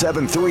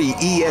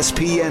1073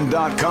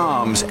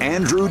 ESPN.com's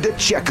Andrew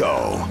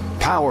DiCecco.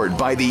 Powered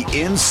by the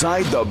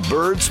Inside the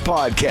Birds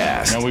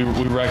podcast. You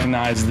know, we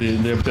recognize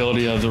the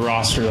ability of the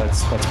roster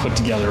that's put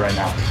together right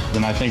now.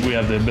 And I think we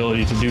have the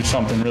ability to do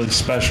something really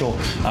special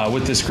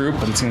with this group,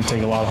 but it's going to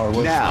take a lot of hard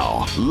work.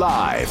 Now,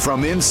 live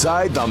from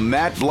inside the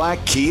Matt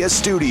Black Kia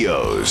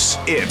Studios,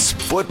 it's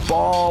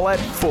Football at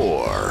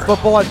 4.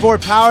 Football at 4,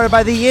 powered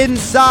by the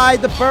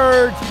Inside the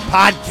Birds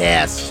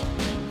podcast.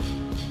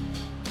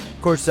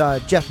 Of course,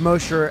 Jeff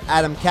Mosher,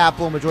 Adam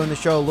Kaplan will join the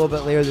show a little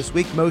bit later this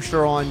week.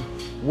 Mosher on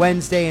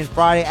Wednesday and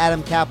Friday,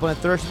 Adam Kaplan on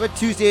Thursday. But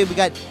Tuesday, we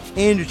got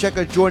Andrew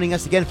DiCecco joining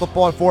us again.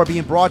 Football at 4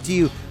 being brought to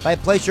you by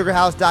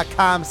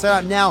PlaySugarHouse.com.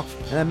 Sign up now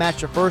and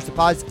match your first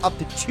deposits up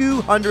to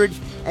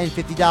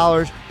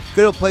 $250.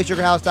 Go to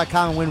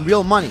PlaySugarHouse.com and win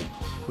real money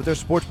with their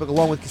sportsbook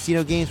along with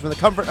casino games from the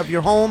comfort of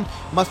your home.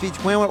 Must be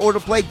 21 or to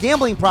play.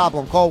 Gambling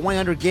problem? Call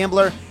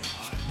 1-800-GAMBLER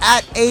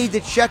at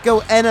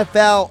DiCecco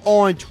NFL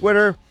on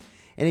Twitter.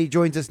 And he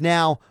joins us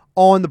now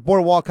on the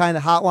Boardwalk kind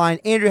of hotline.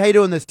 Andrew, how you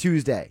doing this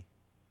Tuesday?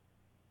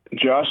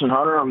 Josh and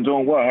Hunter, I'm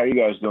doing well. How are you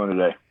guys doing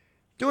today?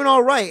 Doing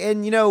all right.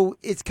 And,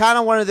 it's kind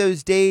of one of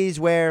those days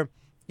where,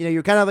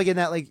 you're kind of like in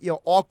that,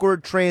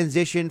 awkward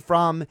transition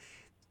from,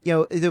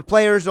 the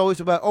players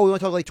always about, we want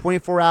to talk like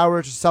 24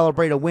 hours to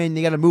celebrate a win.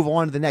 You got to move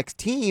on to the next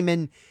team.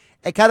 And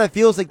it kind of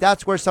feels like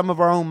that's where some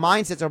of our own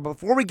mindsets are.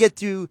 Before we get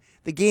to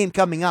the game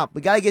coming up, we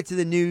got to get to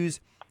the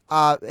news.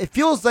 It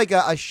feels like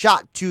a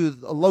shot to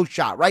a low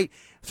shot, right?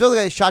 It feels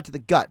like a shot to the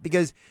gut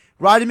because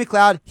Rodney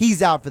McLeod,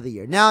 he's out for the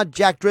year. Now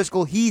Jack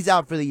Driscoll, he's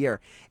out for the year.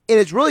 It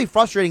is really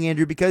frustrating,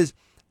 Andrew, because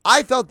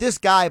I felt this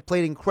guy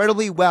played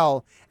incredibly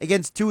well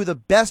against two of the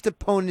best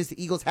opponents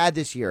the Eagles had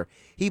this year.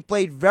 He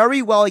played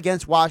very well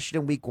against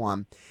Washington week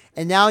 1,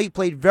 and now he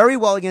played very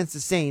well against the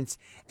Saints,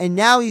 and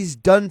now he's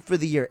done for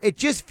the year. It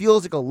just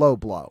feels like a low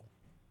blow.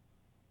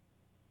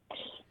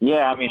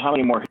 Yeah, I mean, how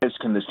many more hits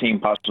can this team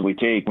possibly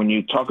take? When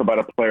you talk about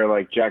a player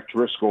like Jack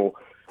Driscoll,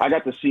 I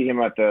got to see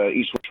him at the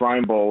Eastwood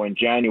Shrine Bowl in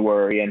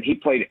January, and he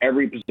played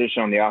every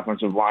position on the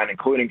offensive line,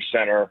 including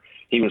center.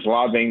 He was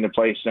lobbying to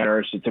play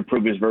center to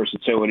prove his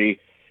versatility.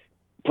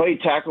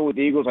 Played tackle with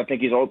the Eagles. I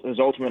think his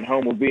ultimate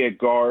home will be at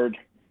guard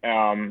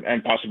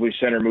and possibly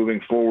center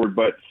moving forward.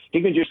 But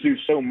he can just do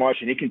so much,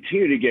 and he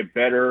continue to get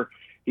better.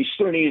 He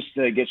still needs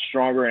to get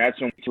stronger and add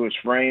something to his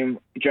frame,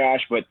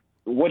 Josh, but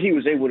what he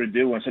was able to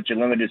do in such a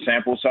limited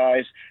sample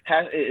size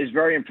is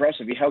very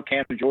impressive. He held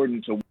Cam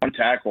Jordan to one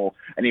tackle,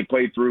 and he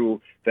played through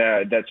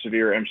that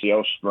severe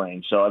MCL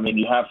sprain. So, I mean,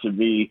 you have to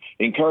be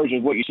encouraged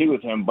with what you see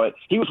with him. But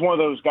he was one of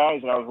those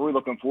guys that I was really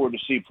looking forward to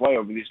see play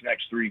over these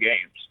next 3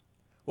 games.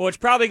 Well, it's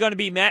probably going to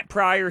be Matt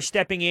Pryor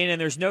stepping in, and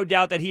there's no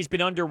doubt that he's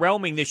been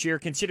underwhelming this year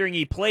considering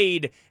he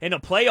played in a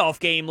playoff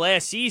game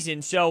last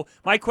season. So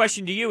my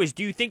question to you is,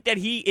 do you think that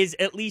he is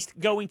at least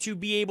going to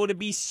be able to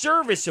be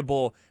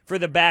serviceable for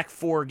the back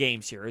 4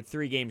 games here, or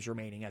 3 games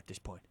remaining at this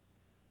point?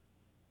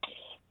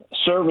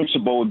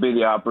 Serviceable would be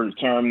the operative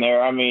term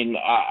there. I mean,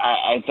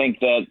 I think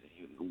that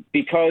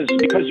because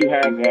you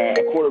have a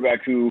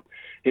quarterback who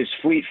is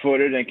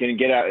fleet-footed and can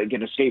get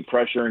escape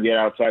pressure and get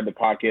outside the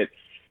pocket,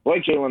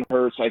 like Jalen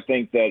Hurts, I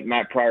think that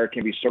Matt Pryor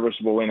can be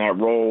serviceable in that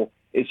role.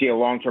 Is he a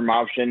long-term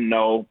option?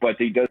 No, but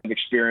he does have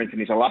experience,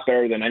 and he's a lot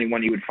better than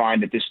anyone you would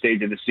find at this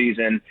stage of the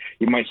season.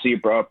 You might see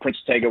Prince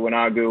Tega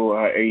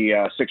Winagu,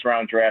 a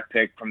 6th-round draft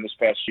pick from this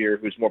past year,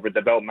 who's more of a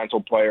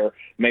developmental player,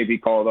 may be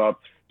called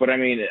up. But, I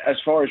mean, as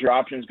far as your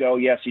options go,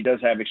 yes, he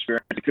does have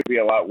experience. It could be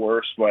a lot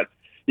worse, but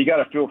you got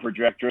to feel for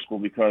Jack Driscoll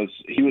because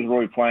he was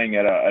really playing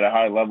at a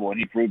high level, and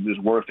he proved his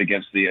worth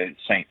against the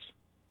Saints.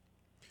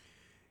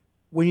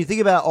 When you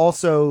think about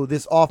also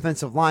this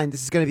offensive line,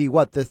 this is going to be,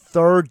 the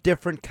 3rd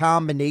different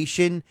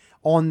combination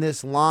on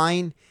this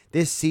line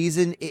this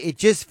season. It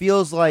just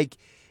feels like,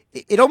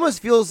 it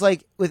almost feels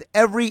like with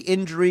every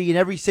injury and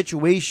every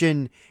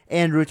situation,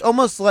 Andrew, it's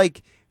almost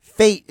like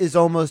fate is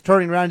almost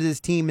turning around to this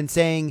team and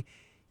saying,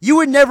 you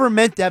were never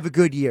meant to have a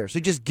good year, so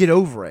just get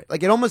over it.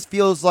 Like, it almost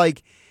feels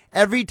like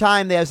every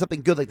time they have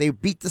something good, like they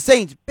beat the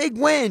Saints, big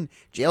win,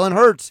 Jalen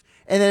Hurts,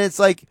 and then it's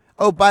like,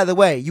 oh, by the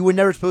way, you were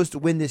never supposed to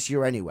win this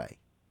year anyway.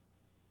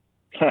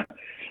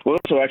 Well,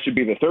 this will actually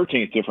be the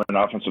 13th different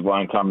offensive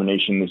line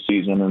combination this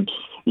season. And,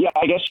 yeah,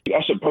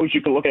 I suppose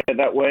you could look at it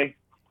that way.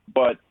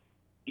 But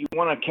you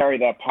want to carry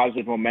that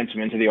positive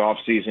momentum into the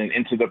offseason,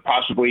 into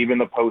possibly even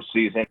the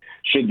postseason,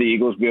 should the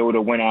Eagles be able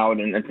to win out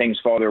and things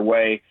fall their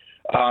way.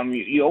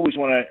 You always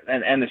want to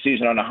end the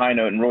season on a high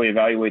note and really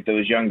evaluate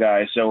those young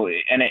guys. So,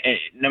 and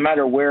no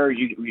matter where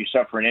you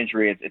suffer an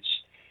injury,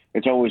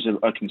 it's always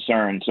a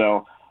concern.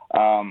 So,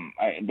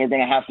 they're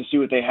going to have to see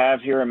what they have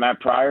here in Matt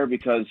Pryor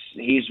because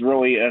he's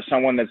really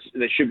someone that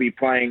should be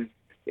playing.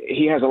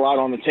 He has a lot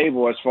on the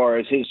table as far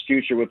as his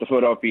future with the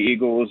Philadelphia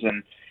Eagles,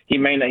 and he's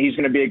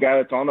going to be a guy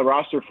that's on the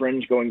roster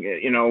fringe going,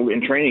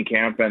 in training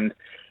camp, and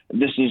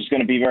this is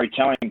going to be very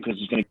telling because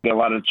he's going to get a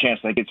lot of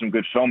chance to get some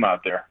good film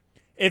out there.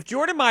 If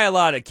Jordan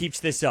Mailata keeps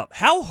this up,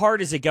 how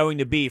hard is it going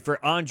to be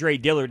for Andre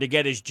Dillard to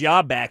get his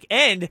job back?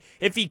 And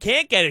if he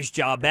can't get his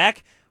job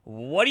back,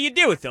 what do you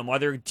do with them? Are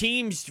there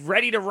teams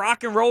ready to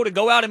rock and roll to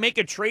go out and make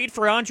a trade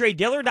for Andre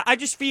Dillard? I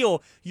just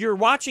feel you're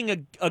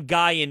watching a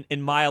guy in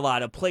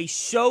Mailata play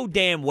so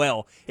damn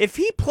well. If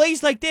he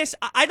plays like this,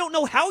 I don't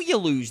know how you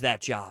lose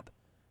that job.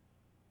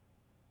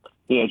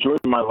 Yeah,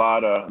 Jordan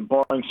Mailata,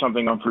 barring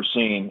something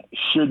unforeseen,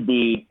 should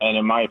be, and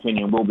in my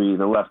opinion will be,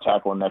 the left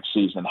tackle next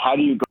season. How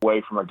do you go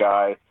away from a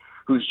guy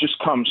who's just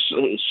come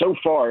so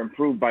far,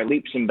 improved by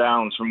leaps and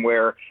bounds from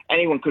where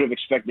anyone could have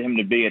expected him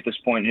to be at this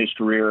point in his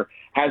career,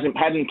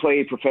 hadn't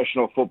played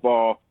professional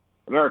football,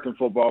 American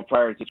football,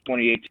 prior to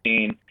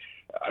 2018.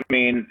 I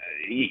mean,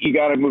 you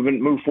got to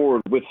move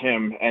forward with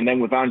him. And then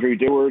with Andre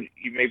Dillard,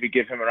 you maybe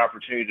give him an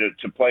opportunity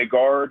to play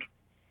guard.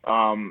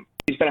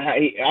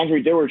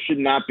 Andre Dillard should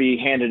not be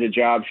handed a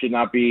job, should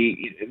not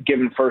be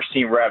given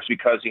first-team reps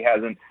because he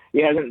hasn't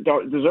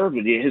deserved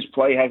it. His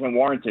play hasn't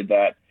warranted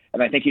that.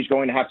 And I think he's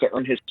going to have to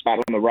earn his spot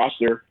on the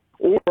roster,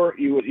 or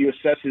you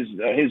assess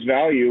his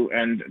value,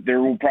 and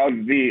there will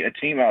probably be a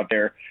team out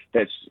there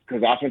because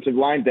offensive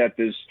line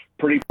depth is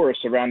pretty porous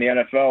around the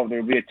NFL.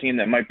 There will be a team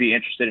that might be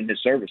interested in his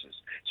services.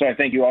 So I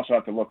think you also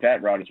have to look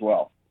that route as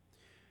well.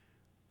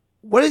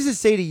 What does it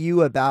say to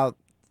you about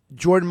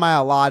Jordan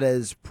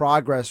Mailata's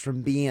progress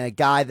from being a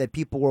guy that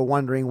people were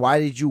wondering, why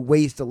did you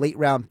waste a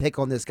late-round pick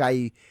on this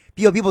guy?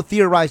 People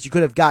theorized you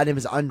could have gotten him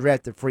as an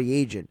undrafted free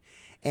agent.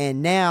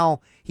 And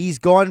now he's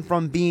gone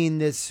from being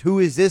this, who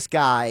is this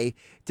guy,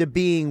 to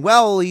being,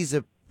 well, he's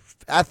a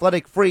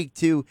athletic freak,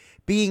 to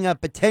being a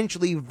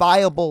potentially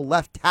viable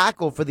left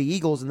tackle for the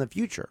Eagles in the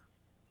future.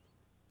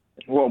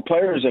 Well,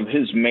 players of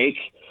his make,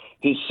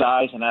 his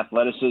size and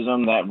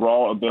athleticism, that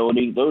raw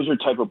ability, those are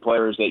the type of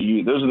players that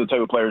you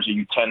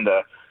tend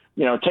to,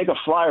 take a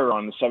flyer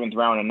on the 7th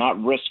round and not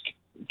risk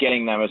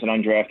getting them as an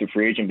undrafted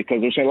free agent, because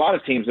there's a lot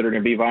of teams that are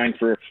going to be vying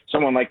for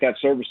someone like that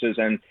services,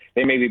 and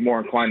they may be more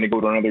inclined to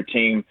go to another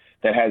team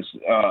that has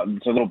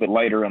it's a little bit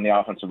lighter on the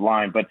offensive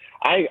line. But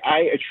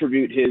I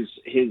attribute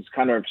his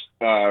kind of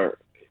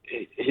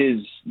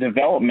his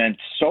development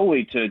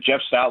solely to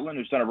Jeff Stoutland,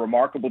 who's done a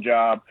remarkable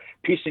job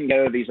piecing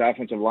together these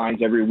offensive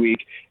lines every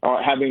week,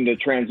 having to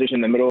transition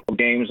in the middle of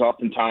games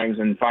oftentimes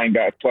and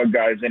plug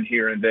guys in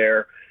here and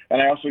there.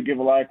 And I also give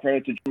a lot of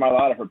credit to Jordan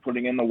Mailata for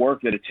putting in the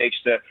work that it takes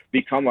to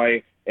become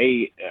an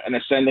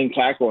ascending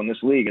tackle in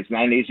this league. It's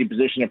not an easy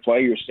position to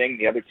play. You're seeing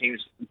the other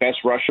team's best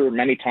rusher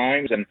many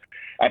times, and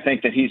I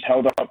think that he's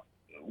held up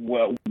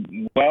well,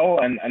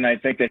 and I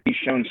think that he's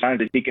shown signs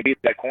that he can be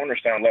that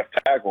cornerstone left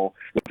tackle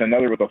with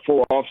a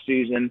full off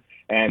season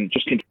and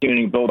just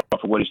continuing to build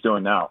off of what he's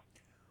doing now.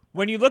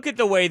 When you look at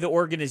the way the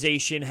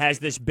organization has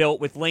this built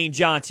with Lane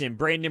Johnson,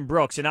 Brandon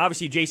Brooks, and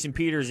obviously Jason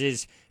Peters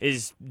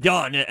is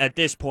done at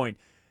this point,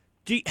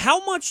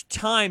 how much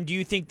time do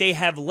you think they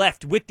have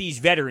left with these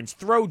veterans?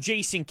 Throw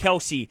Jason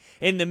Kelce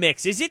in the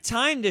mix. Is it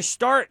time to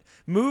start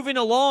moving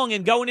along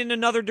and going in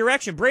another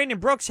direction? Brandon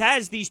Brooks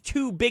has these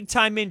 2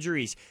 big-time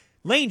injuries.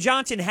 Lane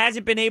Johnson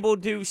hasn't been able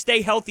to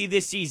stay healthy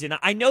this season.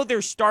 I know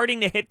they're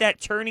starting to hit that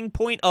turning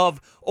point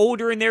of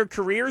older in their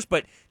careers,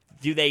 but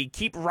do they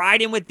keep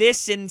riding with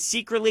this and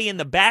secretly in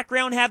the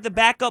background have the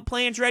backup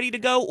plans ready to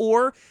go?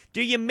 Or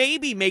do you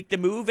maybe make the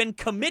move and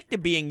commit to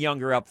being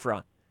younger up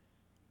front?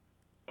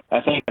 I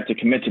think they have to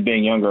commit to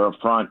being younger up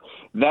front.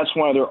 That's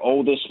one of their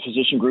oldest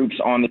position groups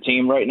on the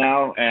team right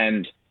now,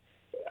 and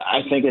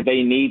I think that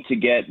they need to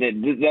get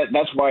that.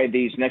 That's why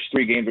these next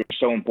 3 games are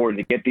so important,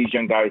 to get these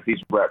young guys these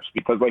reps,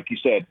 because like you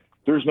said,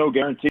 there's no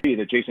guarantee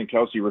that Jason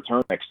Kelce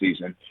returns next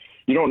season.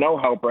 You don't know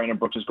how Brandon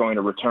Brooks is going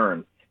to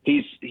return.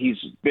 He's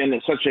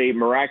been such a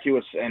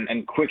miraculous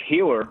and quick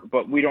healer,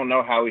 but we don't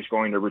know how he's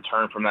going to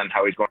return from that and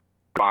how he's going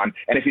to respond,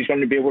 and if he's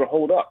going to be able to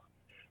hold up.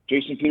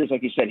 Jason Peters,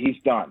 like you said,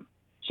 he's done.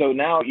 So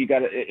now you got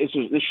to.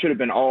 This should have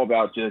been all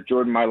about the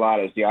Jordan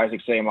Mailatas, the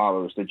Isaac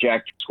Seumalo's, the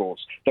Jack Driscolls,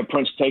 the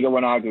Prince Tega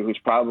Wanogho, who's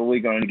probably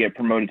going to get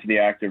promoted to the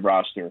active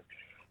roster.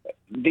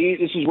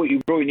 This is what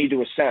you really need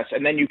to assess,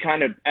 and then you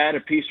kind of add a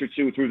piece or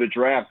two through the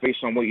draft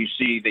based on what you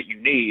see that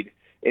you need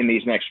in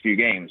these next few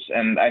games.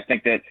 And I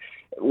think that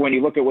when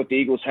you look at what the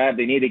Eagles have,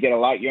 they need to get a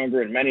lot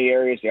younger in many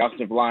areas. The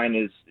offensive line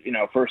is,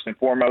 first and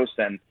foremost,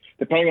 and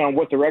depending on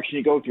what direction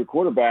you go with your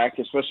quarterback,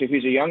 especially if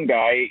he's a young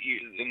guy,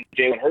 in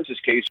Jalen Hurts'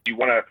 case, you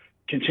want to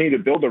continue to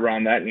build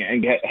around that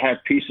and have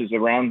pieces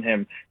around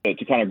him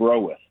to kind of grow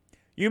with.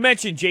 You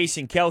mentioned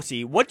Jason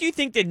Kelce. What do you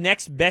think the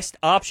next best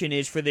option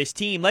is for this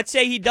team? Let's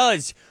say he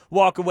does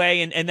walk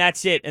away and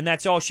that's it, and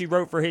that's all she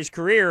wrote for his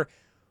career.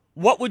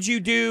 What would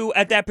you do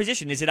at that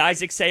position? Is it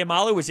Isaac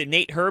Seumalo? Is it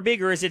Nate Herbig?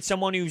 Or is it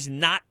someone who's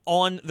not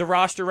on the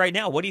roster right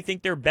now? What do you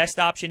think their best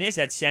option is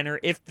at center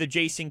if the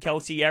Jason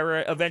Kelce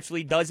era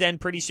eventually does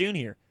end pretty soon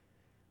here?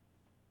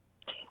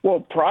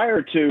 Well,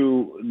 prior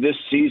to this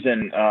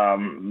season,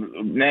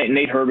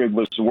 Nate Herbig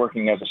was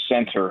working as a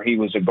center. He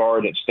was a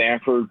guard at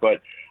Stanford,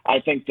 but I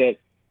think that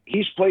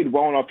he's played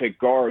well enough at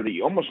guard that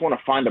you almost want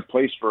to find a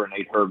place for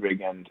Nate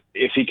Herbig. And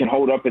if he can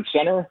hold up at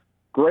center,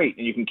 great.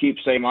 And you can keep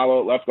Seumalo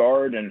at left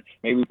guard and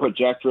maybe put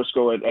Jack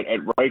Driscoll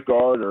at right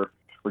guard, or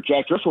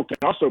Jack Driscoll can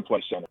also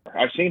play center.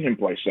 I've seen him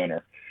play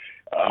center.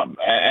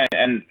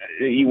 And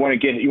you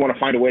want to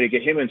find a way to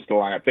get him into the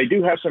lineup. They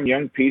do have some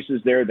young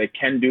pieces there that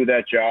can do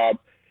that job,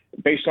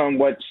 based on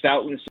what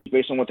Stoughton sees,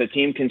 based on what the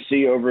team can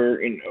see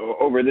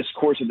over this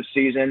course of the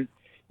season.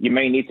 You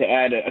may need to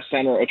add a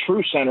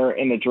true center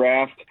in the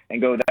draft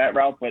and go that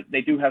route, but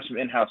they do have some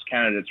in-house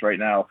candidates right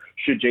now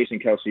should Jason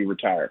Kelsey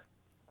retire.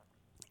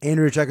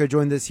 Andrew DiCecco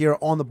joined us here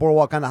on the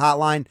Boardwalk on the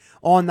Hotline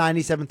on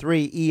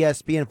 97.3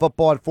 ESPN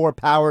Football at 4,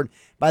 powered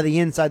by the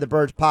Inside the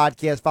Birds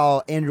podcast.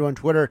 Follow Andrew on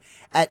Twitter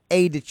at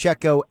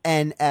 @DiCecco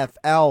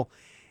NFL.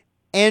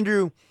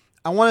 Andrew,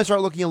 I want to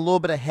start looking a little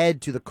bit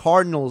ahead to the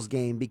Cardinals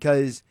game,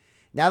 because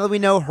now that we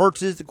know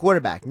Hurts is the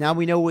quarterback, now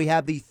we know we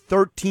have the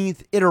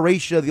 13th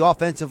iteration of the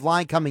offensive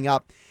line coming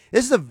up.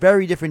 This is a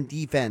very different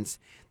defense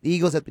the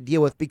Eagles have to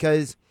deal with,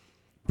 because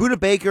Budda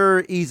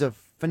Baker, he's a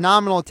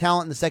phenomenal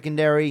talent in the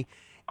secondary.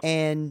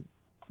 And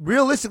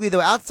realistically, though,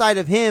 outside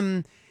of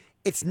him,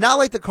 it's not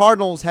like the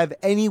Cardinals have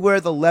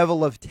anywhere the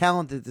level of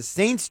talent that the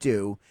Saints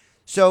do.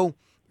 So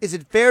is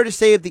it fair to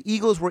say if the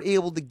Eagles were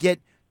able to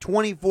get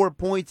 24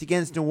 points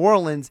against New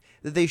Orleans,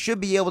 that they should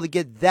be able to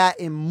get that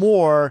and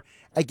more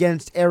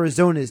against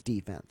Arizona's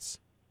defense?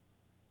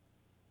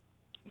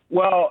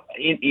 Well,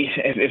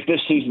 if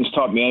this season's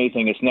taught me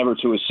anything, it's never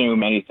to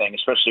assume anything,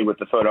 especially with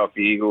the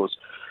Philadelphia Eagles.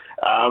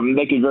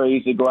 They could very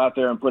easily go out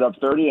there and put up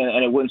 30,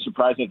 and it wouldn't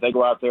surprise me if they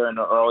go out there and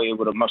are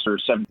able to muster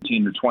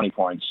 17 or 20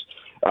 points.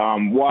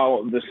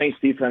 While the Saints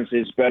defense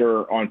is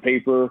better on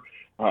paper,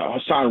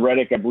 Hassan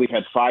Reddick, I believe,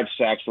 had 5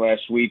 sacks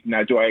last week.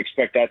 Now, do I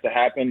expect that to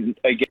happen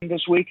again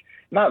this week?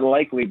 Not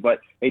likely, but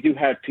they do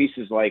have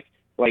pieces like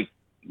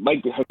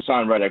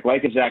Hassan Reddick,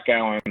 like a Zach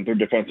Allen, their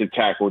defensive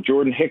tackle.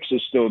 Jordan Hicks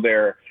is still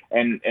there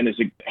and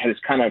has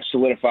kind of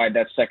solidified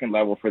that second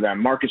level for them.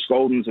 Marcus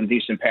Golden's a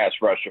decent pass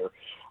rusher.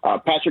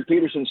 Patrick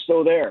Peterson's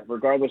still there,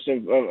 regardless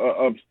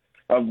of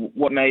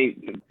what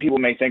people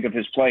may think of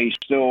his play. He's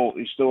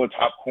still a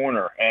top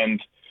corner,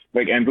 and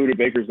Budda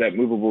Baker's that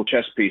movable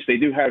chess piece. They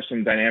do have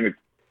some dynamic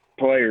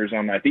players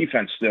on that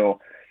defense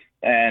still,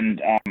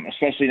 and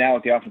especially now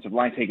with the offensive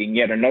line taking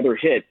yet another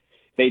hit,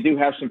 they do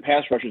have some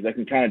pass rushers that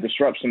can kind of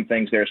disrupt some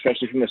things there,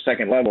 especially from the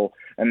second level,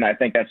 and I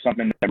think that's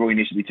something that really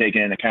needs to be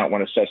taken into account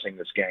when assessing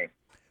this game.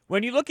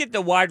 When you look at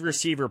the wide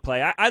receiver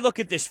play, I look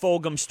at this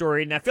Fulgham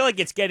story, and I feel like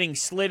it's getting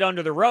slid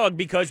under the rug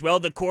because, well,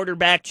 the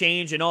quarterback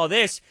change and all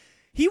this.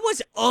 He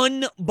was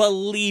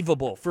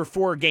unbelievable for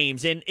 4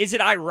 games. And is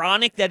it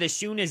ironic that as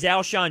soon as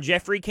Alshon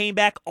Jeffrey came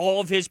back,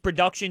 all of his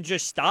production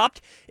just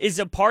stopped? Is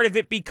a part of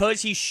it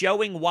because he's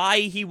showing why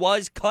he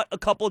was cut a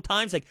couple of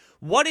times? Like,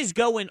 what is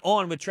going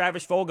on with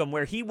Travis Fulgham,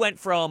 where he went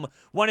from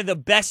one of the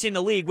best in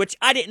the league, which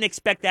I didn't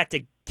expect that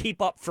to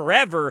keep up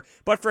forever,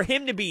 but for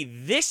him to be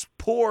this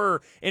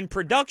poor in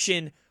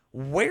production,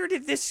 where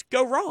did this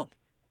go wrong?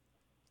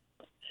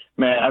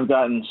 Man, I've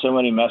gotten so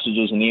many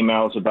messages and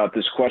emails about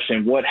this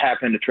question. What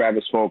happened to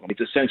Travis Fulgham?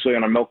 He's essentially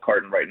on a milk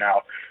carton right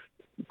now.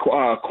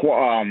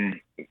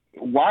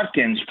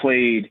 Watkins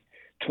played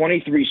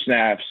 23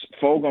 snaps.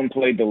 Fulgham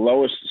played the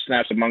lowest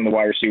snaps among the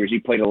wide receivers. He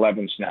played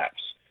 11 snaps.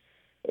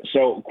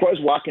 So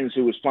Quez Watkins,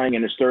 who was playing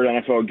in his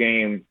 3rd NFL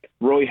game,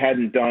 really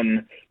hadn't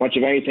done much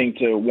of anything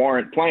to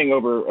warrant playing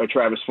over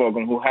Travis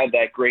Fulgham, who had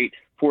that great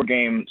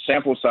 4-game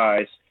sample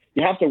size.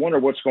 You have to wonder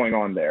what's going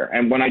on there.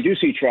 And when I do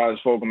see Travis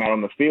Fulgham out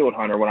on the field,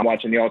 Hunter, when I'm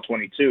watching the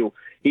All-22,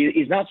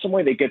 he's not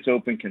somebody that gets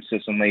open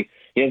consistently.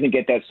 He doesn't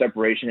get that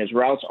separation. His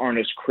routes aren't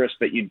as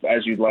crisp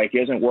as you'd like. He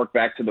doesn't work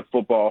back to the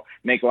football,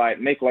 make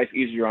life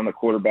easier on the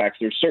quarterbacks.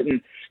 There's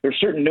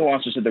certain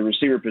nuances to the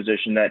receiver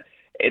position that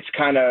it's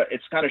kind of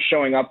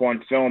showing up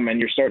on film, and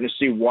you're starting to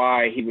see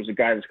why he was a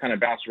guy that's kind of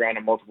bounced around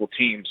on multiple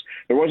teams.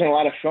 There wasn't a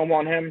lot of film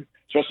on him,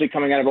 especially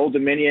coming out of Old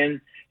Dominion,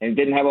 and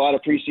didn't have a lot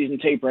of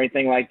preseason tape or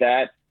anything like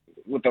that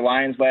with the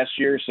Lions last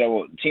year,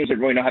 so teams that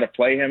really know how to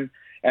play him.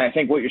 And I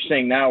think what you're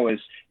seeing now is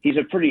he's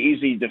a pretty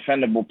easy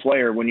defendable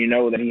player when you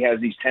know that he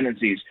has these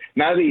tendencies.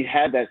 Now that he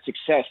had that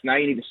success, now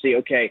you need to see,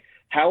 okay,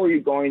 how are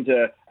you going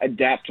to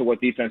adapt to what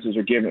defenses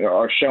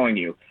are showing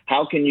you?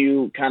 How can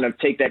you kind of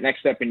take that next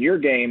step in your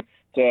game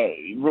to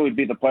really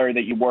be the player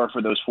that you were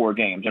for those 4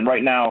 games? And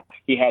right now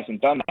he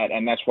hasn't done that,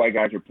 and that's why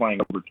guys are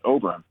playing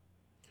over him.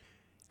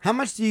 How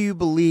much do you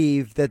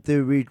believe that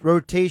the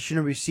rotation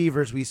of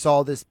receivers we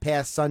saw this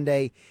past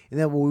Sunday and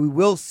that what we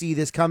will see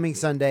this coming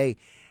Sunday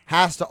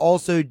has to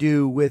also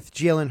do with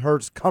Jalen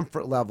Hurts'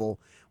 comfort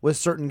level with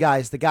certain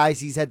guys, the guys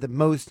he's had the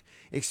most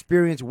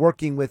experience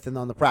working with and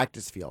on the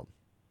practice field?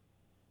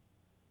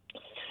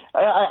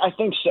 I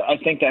think so. I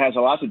think that has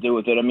a lot to do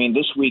with it. I mean,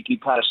 this week you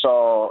kind of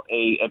saw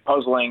a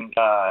puzzling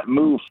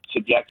move to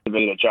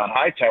deactivate a John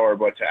Hightower,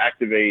 but to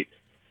activate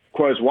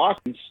Quez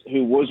Watkins,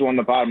 who was on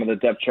the bottom of the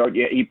depth chart.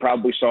 Yeah, he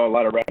probably saw a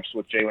lot of reps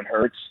with Jalen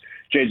Hurts.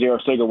 J.J.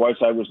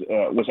 Arcega-Whiteside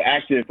was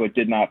active but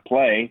did not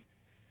play.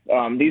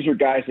 These are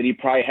guys that he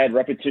probably had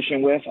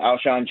repetition with.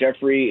 Alshon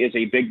Jeffrey is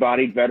a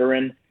big-bodied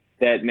veteran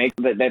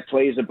that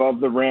plays above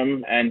the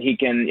rim, and he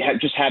can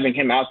just having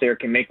him out there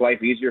can make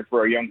life easier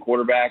for a young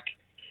quarterback.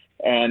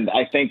 And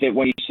I think that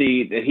when you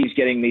see that he's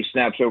getting these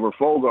snaps over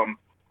Fulgham,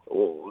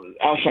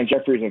 Alshon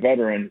Jeffrey is a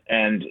veteran,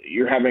 and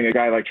you're having a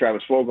guy like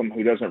Travis Fulgham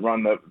who doesn't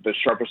run the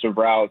sharpest of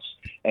routes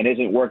and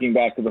isn't working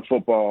back to the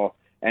football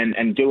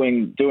and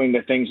doing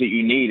the things that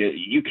you need.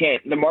 You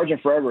can't. The margin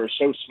for error is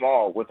so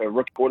small with a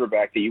rookie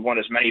quarterback that you want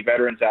as many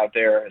veterans out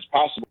there as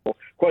possible.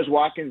 Quez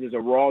Watkins is a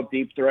raw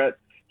deep threat.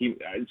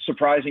 It's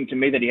surprising to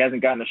me that he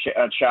hasn't gotten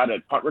a shot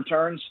at punt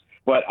returns.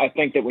 But I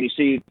think that when you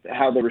see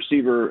how the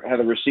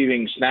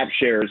receiving snap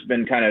share has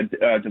been kind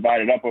of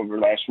divided up over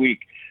last week,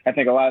 I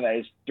think a lot of that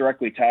is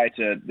directly tied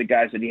to the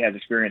guys that he has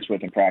experience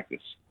with in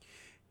practice.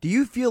 Do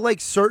you feel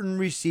like certain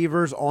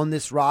receivers on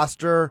this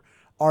roster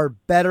are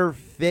better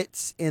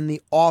fits in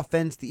the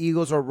offense the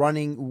Eagles are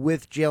running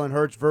with Jalen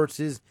Hurts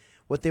versus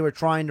what they were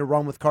trying to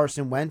run with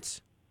Carson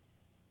Wentz?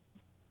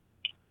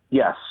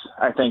 Yes,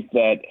 I think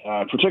that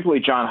particularly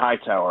John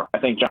Hightower. I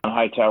think John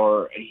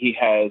Hightower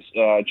has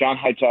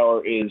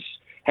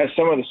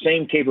some of the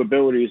same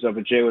capabilities of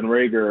a Jalen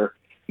Reagor,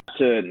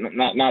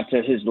 not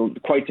to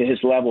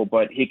his level,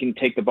 but he can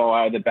take the ball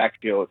out of the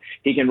backfield.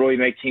 He can really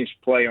make teams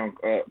pay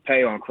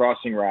on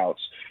crossing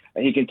routes.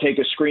 He can take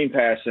a screen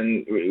pass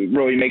and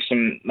really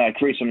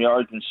create some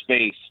yards in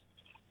space.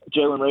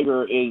 Jalen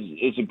Reagor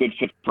is a good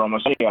fit for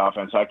almost any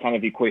offense. I kind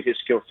of equate his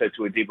skill set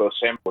to a Deebo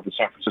Samuel with the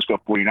San Francisco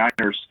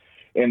 49ers.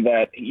 In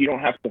that you don't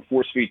have to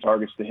force feed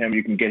targets to him,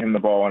 you can get him the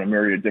ball in a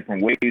myriad of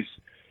different ways.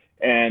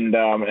 And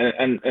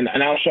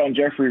Alshon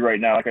Jeffrey right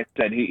now, like I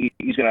said,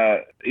 he's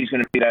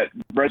gonna be that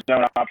red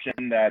zone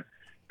option, that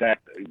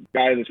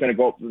guy that's gonna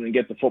go up and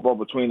get the football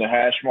between the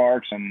hash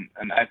marks. And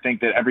I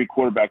think that every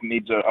quarterback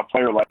needs a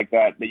player like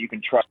that you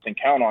can trust and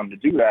count on to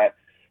do that.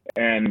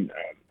 And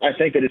I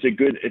think that it's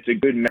a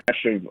good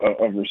mesh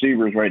of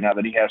receivers right now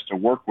that he has to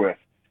work with.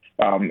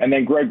 And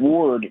then Greg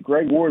Ward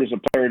is a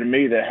player to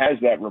me that has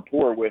that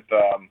rapport with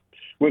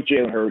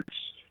Jalen Hurts.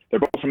 They're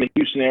both from the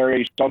Houston area.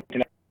 He's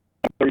talking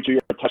a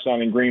 32-yard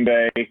touchdown in Green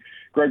Bay.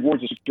 Greg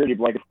Ward's a security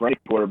blanket for any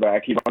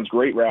quarterback. He runs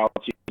great routes.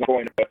 He's not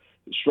going to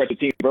stretch the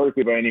team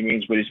vertically by any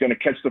means, but he's going to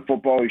catch the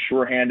football. He's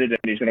sure-handed, and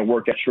he's going to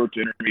work that short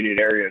to intermediate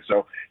area.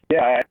 So,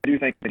 yeah, I do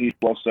think that he's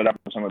well set up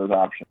for some of those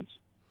options.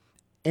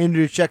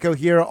 Andrew DiCecco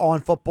here on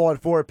Football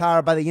at 4,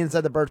 powered by the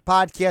Inside the Birds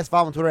podcast.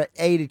 Follow on Twitter at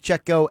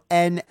DiCecco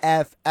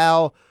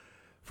NFL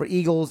for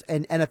Eagles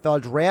and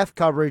NFL draft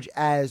coverage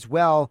as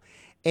well.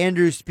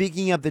 Andrew,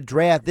 speaking of the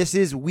draft, this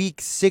is week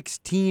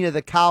 16 of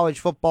the college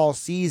football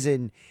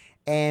season,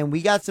 and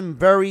we got some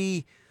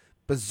very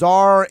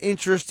bizarre,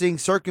 interesting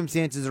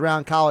circumstances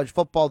around college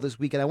football this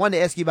week. And I wanted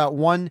to ask you about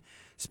one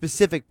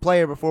specific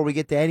player before we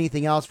get to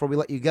anything else before we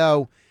let you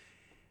go.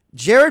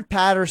 Jared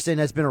Patterson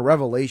has been a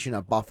revelation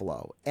at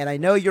Buffalo, and I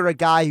know you're a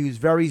guy who's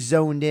very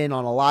zoned in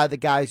on a lot of the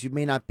guys who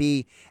may not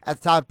be at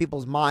the top of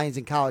people's minds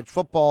in college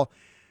football.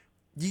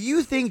 Do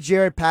you think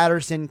Jared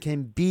Patterson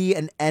can be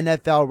an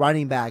NFL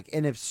running back?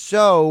 And if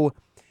so,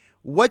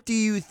 what do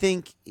you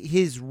think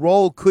his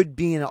role could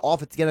be in an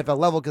offense at the NFL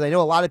level? Because I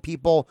know a lot of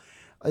people,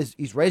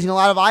 he's raising a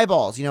lot of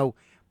eyeballs. You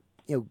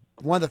know,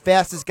 one of the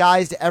fastest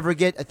guys to ever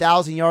get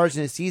 1,000 yards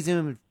in a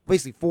season,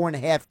 basically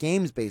 4.5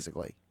 games,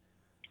 basically.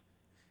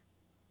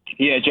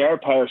 Yeah,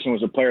 Jared Patterson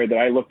was a player that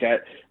I looked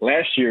at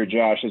last year,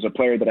 Josh, as a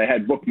player that I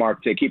had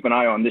bookmarked to keep an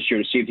eye on this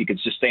year to see if he could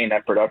sustain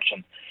that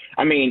production.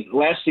 I mean,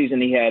 last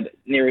season he had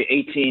nearly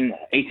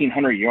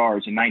 1,800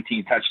 yards and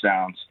 19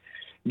 touchdowns.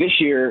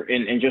 This year,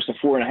 in just a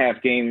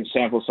 4.5 game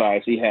sample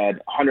size, he had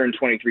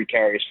 123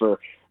 carries for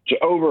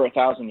over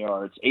 1,000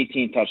 yards,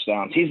 18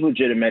 touchdowns. He's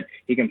legitimate.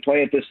 He can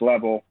play at this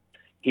level.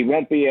 He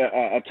won't be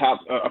a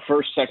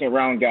first, second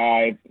round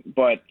guy,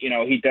 but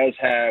he does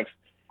have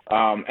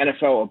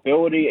NFL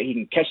ability. He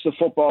can catch the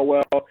football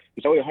well.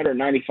 He's only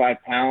 195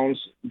 pounds.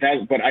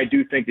 But I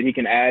do think that he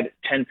can add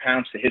 10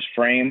 pounds to his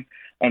frame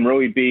and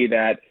really be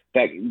that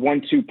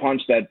 1-2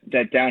 punch,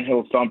 that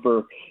downhill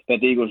thumper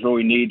that the Eagles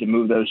really need to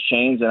move those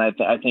chains. And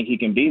I think he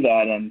can be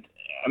that. And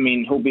I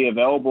mean, he'll be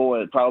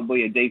available at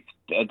probably a day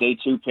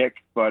 2 pick.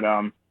 But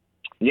I've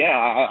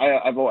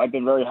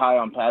been very high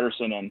on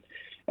Patterson, and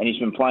he's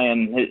been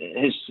playing.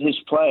 His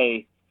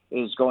play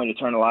is going to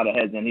turn a lot of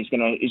heads, and he's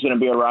gonna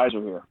be a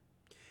riser here.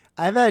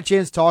 I've had a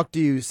chance to talk to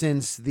you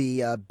since the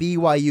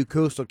BYU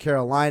Coastal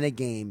Carolina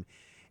game,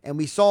 and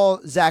we saw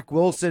Zach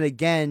Wilson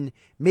again,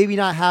 maybe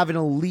not have an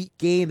elite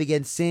game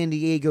against San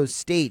Diego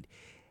State.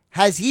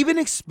 Has he been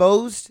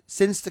exposed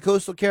since the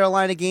Coastal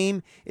Carolina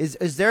game? Is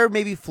there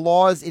maybe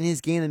flaws in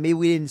his game that maybe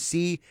we didn't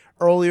see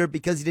earlier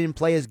because he didn't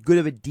play as good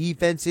of a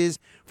defenses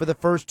for the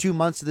first 2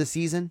 months of the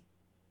season?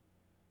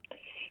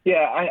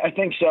 Yeah, I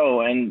think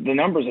so. And the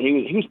numbers,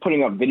 he was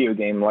putting up video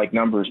game-like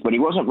numbers, but he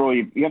wasn't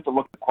really – you have to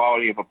look at the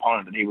quality of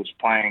opponent that he was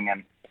playing.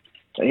 And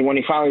when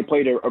he finally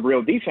played a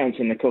real defense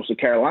in the Coastal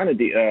Carolina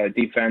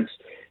defense,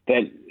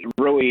 he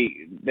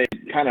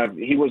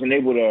wasn't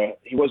able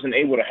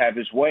to have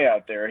his way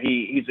out there.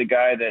 He's a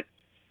guy that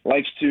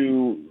likes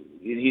to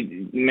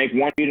make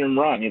one read and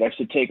run. He likes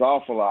to take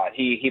off a lot.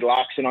 He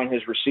locks in on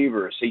his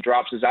receivers. He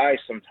drops his eyes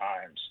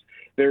sometimes.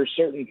 There are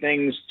certain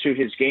things to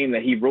his game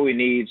that he really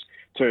needs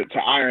to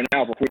iron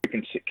out before you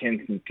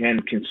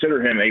can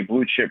consider him a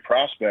blue chip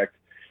prospect.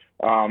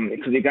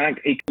 because he got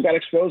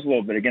exposed a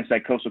little bit against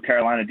that Coastal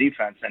Carolina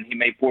defense, and he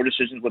made poor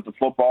decisions with the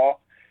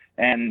football.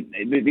 And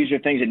these are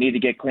things that need to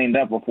get cleaned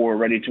up before we're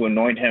ready to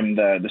anoint him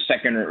the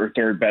second or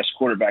third best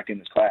quarterback in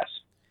this class.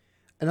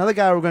 Another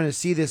guy we're going to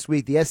see this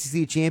week, the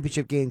SEC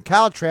championship game.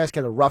 Kyle Trask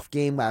had a rough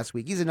game last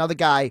week. He's another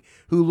guy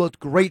who looked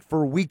great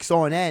for weeks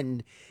on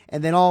end,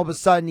 and then all of a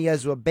sudden he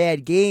has a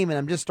bad game, and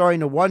I'm just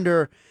starting to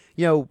wonder,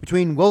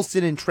 between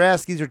Wilson and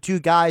Trask, these are two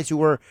guys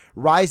who are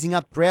rising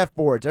up draft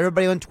boards.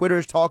 Everybody on Twitter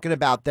is talking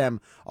about them.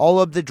 All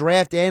of the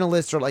draft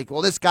analysts are like,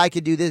 well, this guy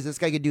could do this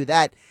guy could do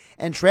that.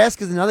 And Trask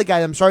is another guy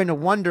that I'm starting to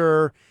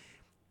wonder,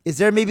 is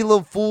there maybe a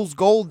little fool's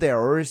gold there,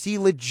 or is he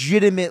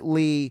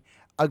legitimately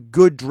a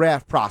good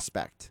draft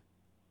prospect?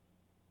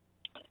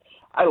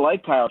 I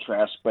like Kyle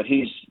Trask, but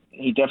he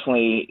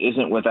definitely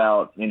isn't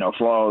without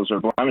flaws or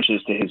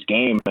blemishes to his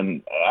game,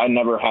 and I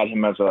never had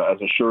him as a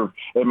sure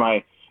in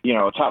my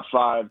top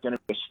five, going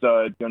to be a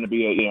stud, going to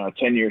be a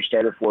 10-year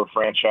starter for a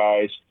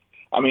franchise.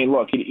 I mean,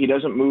 look, he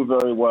doesn't move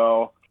very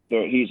well.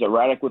 He's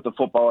erratic with the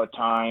football at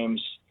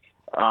times.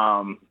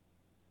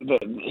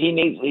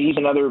 He's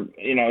another,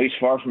 he's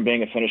far from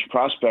being a finished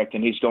prospect,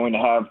 and he's going to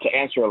have to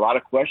answer a lot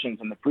of questions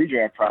in the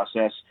pre-draft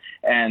process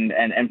and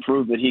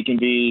prove that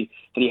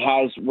he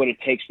has what it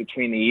takes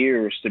between the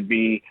years to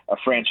be a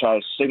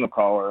franchise signal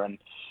caller. And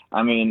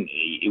I mean,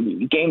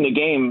 game to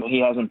game, he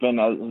hasn't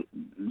been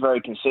very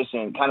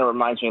consistent. It kind of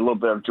reminds me a little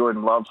bit of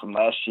Jordan Love from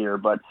last year,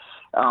 but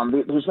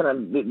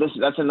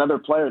that's another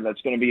player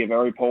that's going to be a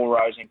very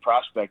polarizing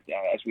prospect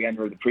as we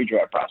enter the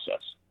pre-draft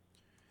process.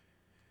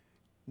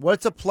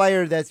 What's a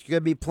player that's going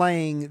to be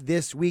playing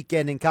this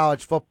weekend in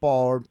college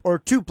football, or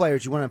two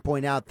players you want to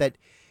point out that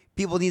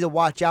people need to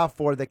watch out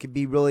for that could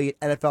be really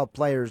NFL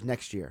players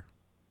next year?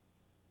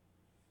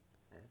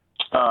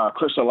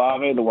 Chris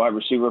Olave, the wide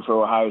receiver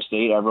for Ohio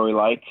State, I really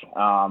like.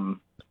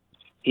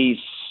 He's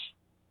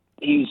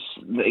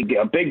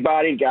a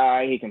big-bodied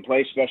guy. He can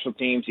play special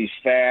teams. He's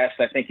fast.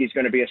 I think he's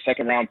going to be a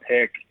second-round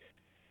pick.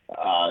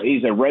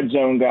 He's a red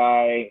zone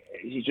guy.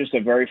 He's just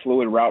a very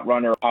fluid route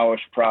runner,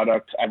 polished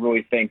product. I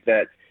really think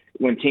that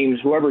when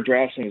whoever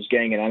drafts him is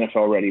getting an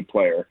NFL-ready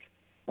player.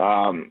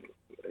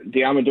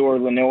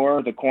 Diamador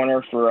Lenore, the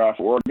corner for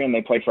Oregon,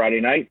 they play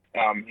Friday night.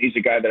 He's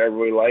a guy that I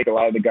really like. A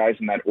lot of the guys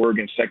in that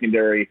Oregon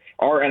secondary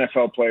are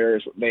NFL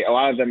players. A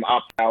lot of them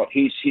opt out.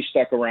 He's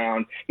stuck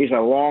around. He's a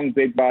long,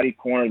 big-bodied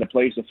corner that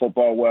plays the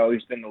football well.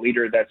 He's been the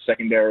leader of that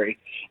secondary,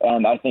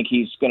 and I think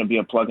he's going to be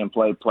a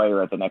plug-and-play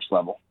player at the next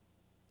level.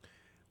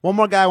 One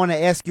more guy I want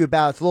to ask you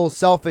about, it's a little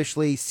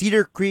selfishly,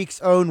 Cedar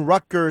Creek's own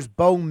Rutgers,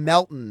 Bo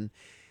Melton.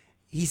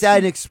 He's had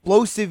an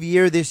explosive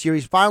year this year.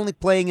 He's finally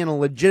playing in a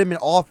legitimate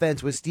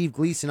offense with Steve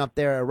Gleason up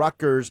there at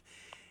Rutgers.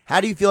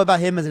 How do you feel about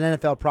him as an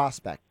NFL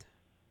prospect?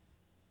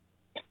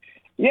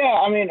 Yeah,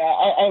 I mean,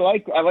 I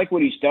like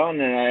what he's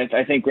done, and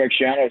I think Greg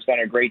Schiano has done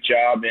a great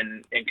job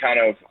in kind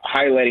of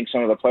highlighting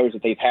some of the players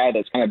that they've had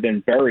that's kind of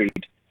been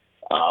buried.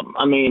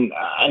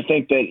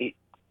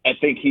 I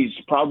think he's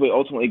probably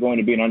ultimately going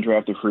to be an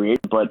undrafted free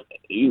agent, but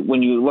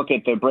when you look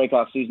at the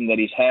breakout season that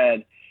he's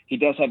had, he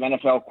does have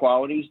NFL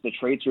qualities. The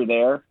traits are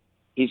there.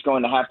 He's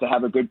going to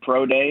have a good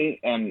pro day,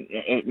 and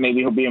maybe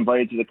he'll be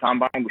invited to the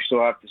combine. We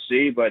still have to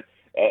see, but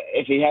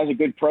if he has a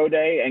good pro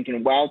day and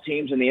can wow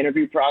teams in the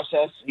interview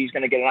process, he's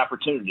going to get an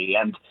opportunity.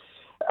 And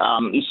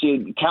you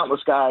see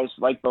countless guys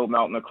like Bo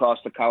Melton across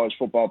the college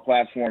football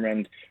platform,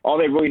 and all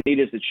they really need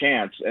is the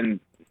chance. And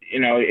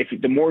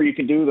if the more you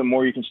can do, the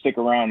more you can stick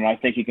around. And I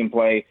think he can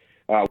play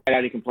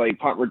wideout, he can play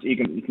punt, he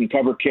can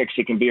cover kicks,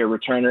 he can be a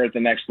returner at the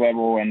next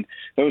level. And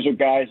those are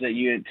guys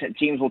that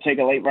teams will take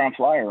a late round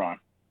flyer on.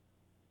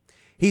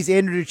 He's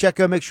Andrew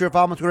DiCecco. Make sure to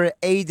follow him on Twitter at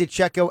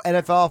DiCecco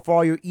NFL for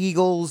all your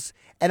Eagles,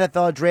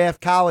 NFL draft,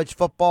 college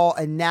football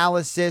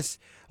analysis.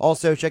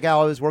 Also, check out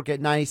all his work at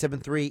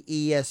 97.3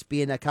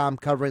 ESPN.com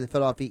covering the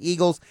Philadelphia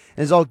Eagles.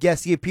 And as all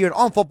guests, he appeared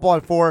on Football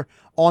at 4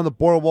 on the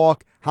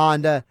Boardwalk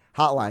Honda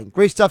Hotline.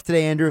 Great stuff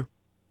today, Andrew.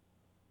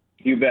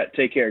 You bet.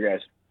 Take care,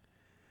 guys.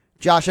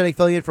 Josh Hennig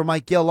filling in for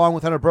Mike Gill along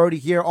with Hunter Brody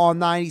here on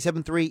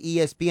 97.3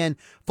 ESPN.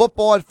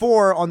 Football at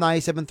 4 on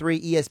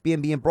 97.3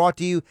 ESPN being brought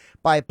to you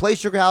by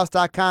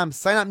PlaySugarHouse.com.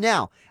 Sign up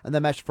now and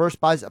then match first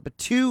buys up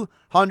to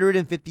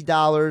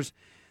 $250.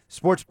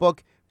 Sportsbook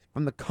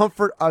from the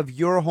comfort of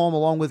your home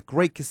along with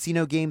great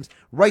casino games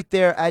right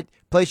there at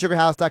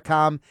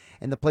PlaySugarHouse.com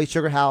and the Play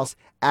Sugar House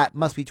app.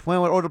 Must be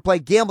 21 or to play.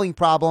 Gambling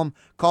problem,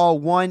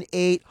 call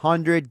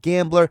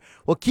 1-800-GAMBLER.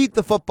 We'll keep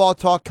the football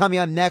talk coming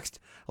up next.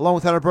 Along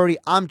with Hunter Brody,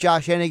 I'm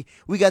Josh Hennig.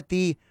 We got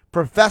the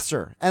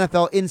professor,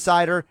 NFL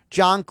insider,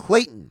 John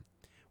Clayton.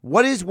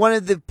 What is one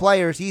of the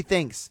players he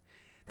thinks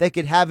that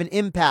could have an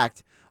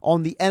impact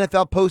on the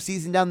NFL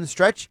postseason down the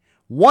stretch?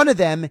 One of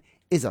them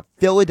is a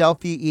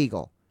Philadelphia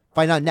Eagle.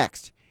 Find out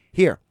next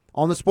here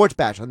on the Sports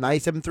Bash on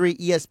 97.3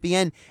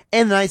 ESPN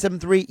and the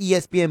 97.3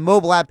 ESPN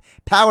mobile app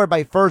powered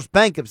by First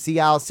Bank of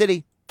Sea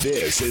City.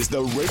 This is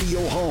the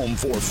radio home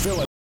for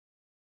Philadelphia.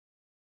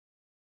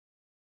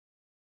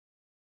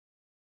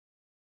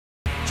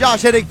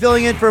 Josh Hennig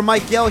filling in for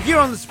Mike Gill here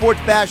on the Sports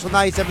Bash on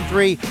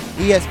 97.3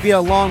 ESPN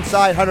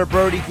alongside Hunter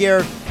Brody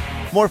here.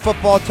 More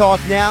football talk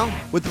now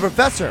with the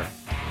professor,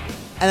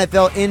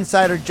 NFL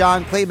insider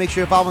John Clayton. Make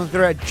sure you follow him on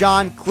Twitter at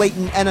John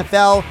Clayton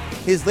NFL.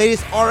 His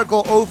latest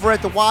article over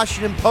at the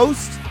Washington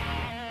Post,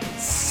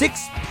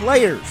 6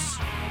 players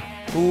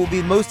who will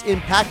be most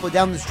impactful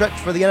down the stretch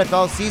for the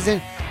NFL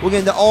season. We'll get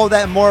into all of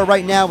that and more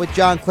right now with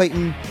John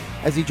Clayton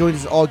as he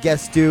joins us, all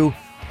guests do,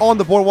 on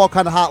the Boardwalk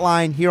kind of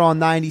hotline here on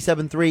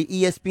 97.3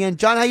 ESPN.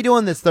 John, how you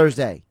doing this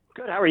Thursday?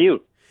 Good. How are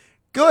you?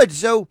 Good.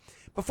 So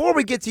before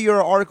we get to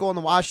your article on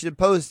the Washington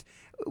Post,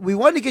 we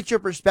wanted to get your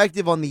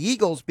perspective on the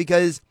Eagles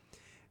because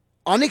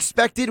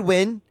unexpected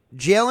win,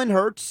 Jalen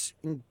Hurts,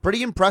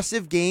 pretty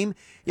impressive game.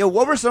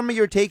 What were some of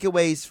your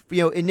takeaways,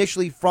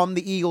 initially from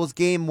the Eagles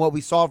game, what we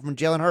saw from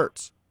Jalen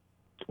Hurts?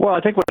 Well, I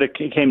think what it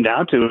came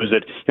down to is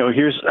that,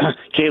 here's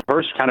Jalen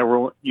Hurts kind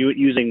of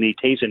using the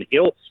Taysom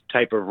Hill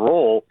type of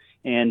role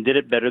and did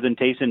it better than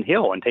Taysom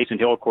Hill. And Taysom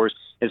Hill, of course,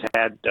 has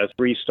had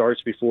 3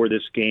 starts before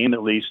this game,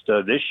 at least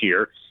this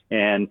year,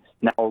 and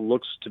now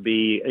looks to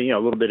be a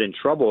little bit in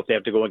trouble if they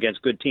have to go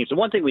against good teams. So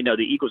one thing we know,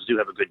 the Eagles do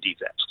have a good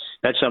defense.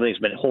 That's something that's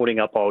been holding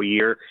up all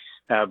year.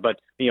 But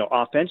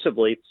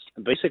offensively,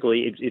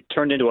 basically, it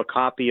turned into a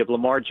copy of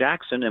Lamar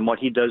Jackson and what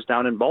he does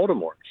down in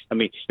Baltimore. I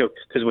mean,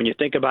 because when you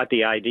think about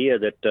the idea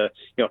that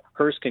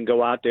Hurst can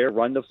go out there,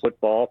 run the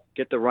football,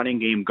 get the running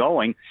game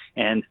going,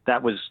 and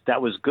that was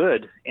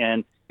good.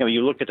 And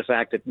you look at the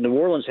fact that New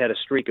Orleans had a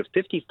streak of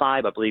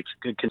 55, I believe,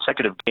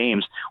 consecutive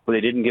games where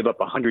they didn't give up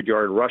a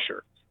 100-yard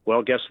rusher.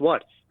 Well, guess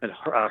what? And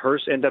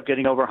Hurst ended up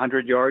getting over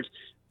 100 yards.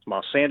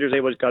 Miles Sanders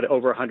got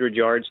over 100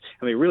 yards.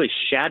 I mean, really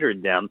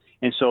shattered them.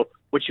 And so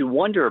what you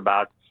wonder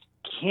about,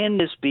 can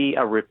this be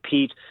a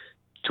repeat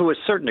to a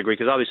certain degree?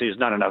 Because obviously there's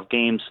not enough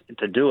games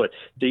to do it.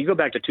 So you go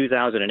back to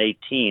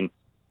 2018,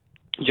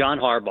 John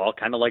Harbaugh,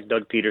 kind of like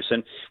Doug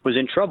Peterson, was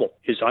in trouble.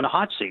 He's on a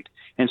hot seat.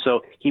 And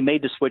so he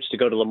made the switch to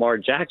go to Lamar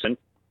Jackson.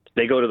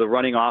 They go to the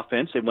running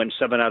offense. They win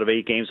 7 out of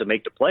 8 games and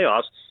make the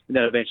playoffs. And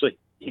then eventually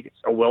he gets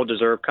a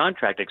well-deserved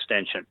contract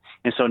extension.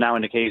 And so now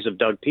in the case of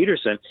Doug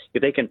Peterson,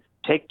 if they can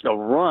take a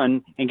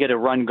run and get a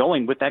run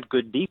going with that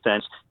good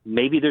defense,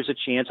 maybe there's a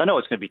chance. I know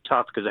it's going to be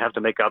tough because they have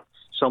to make up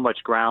so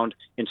much ground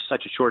in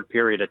such a short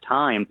period of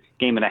time,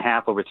 game and a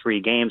half over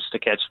 3 games to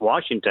catch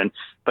Washington.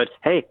 But,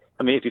 hey,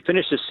 I mean, if you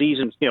finish the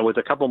season, with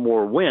a couple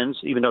more wins,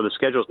 even though the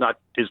schedule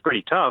is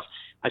pretty tough,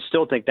 I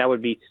still think that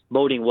would be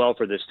boding well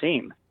for this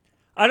team.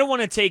 I don't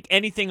want to take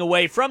anything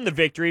away from the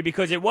victory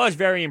because it was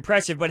very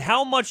impressive, but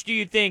how much do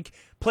you think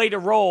played a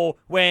role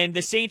when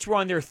the Saints were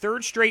on their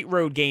 3rd straight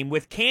road game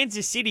with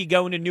Kansas City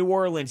going to New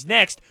Orleans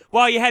next,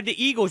 while you had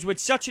the Eagles with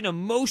such an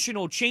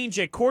emotional change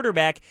at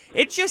quarterback?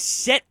 It just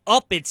set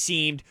up, it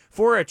seemed,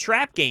 for a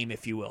trap game,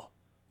 if you will.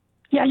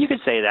 Yeah, you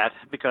could say that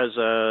because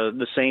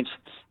the Saints,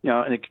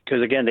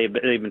 because again they've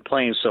been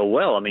playing so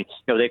well. I mean,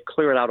 they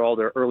cleared out all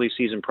their early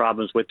season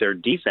problems with their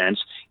defense,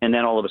 and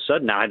then all of a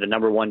sudden now I had the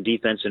number 1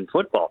 defense in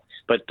football.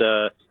 But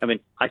I mean,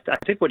 I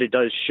think what it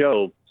does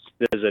show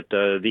is that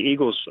the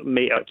Eagles,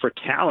 for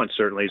talent,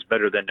 certainly is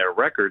better than their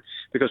record.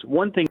 Because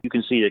one thing you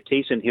can see that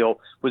Taysom Hill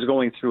was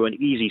going through an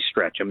easy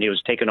stretch. I mean, he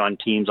was taking on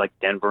teams like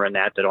Denver and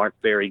that aren't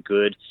very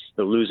good,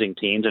 the losing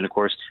teams. And of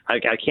course, I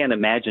can't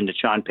imagine that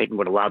Sean Payton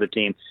would allow the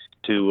team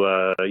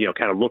to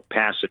kind of look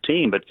past the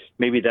team, but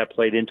maybe that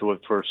played into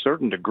it for a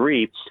certain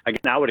degree. I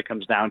guess now what it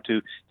comes down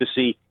to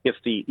see if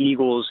the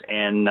Eagles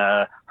and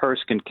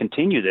Hurst can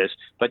continue this.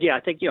 But yeah, I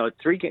think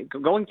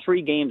going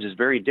 3 games is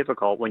very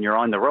difficult when you're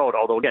on the road.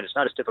 Although again, it's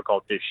not as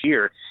difficult this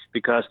year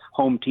because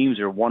home teams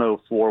are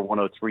 104,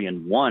 103,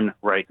 and 1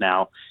 right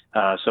now.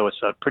 So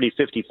it's a pretty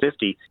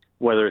 50-50.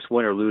 Whether it's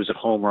win or lose at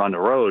home or on the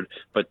road.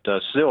 But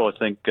still, I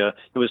think it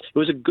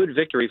was a good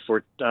victory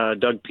for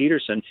Doug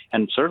Peterson,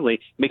 and certainly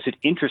makes it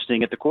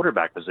interesting at the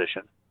quarterback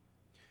position.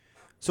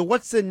 So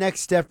what's the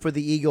next step for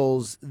the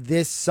Eagles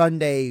this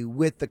Sunday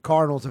with the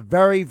Cardinals? A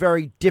very,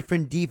 very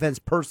different defense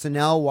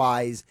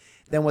personnel-wise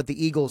than what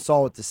the Eagles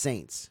saw with the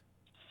Saints.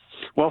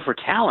 Well, for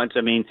talent,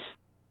 I mean,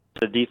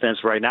 the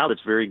defense right now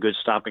that's very good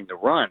stopping the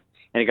run.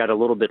 And it got a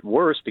little bit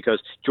worse because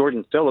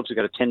Jordan Phillips, who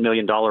got a $10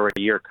 million a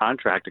year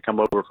contract to come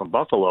over from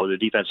Buffalo, the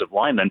defensive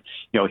lineman,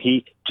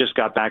 he just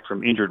got back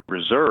from injured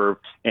reserve,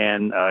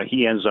 and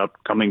he ends up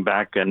coming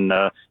back and,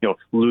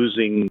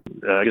 losing,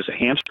 I guess, a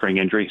hamstring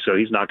injury, so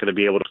he's not going to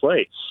be able to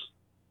play.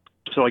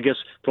 So I guess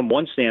from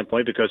one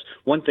standpoint, because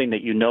one thing that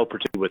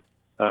particularly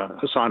with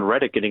Hassan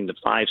Reddick getting the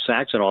 5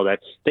 sacks and all that,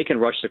 they can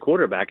rush the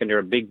quarterback, and they're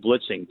a big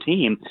blitzing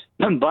team.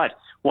 But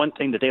one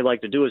thing that they like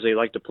to do is they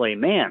like to play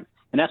man.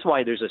 And that's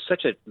why there's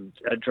such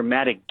a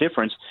dramatic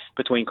difference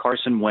between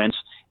Carson Wentz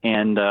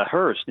and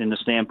Hurst in the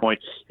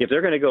standpoint, if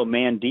they're going to go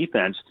man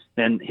defense,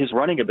 then his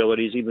running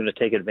ability is even going to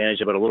take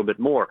advantage of it a little bit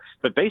more.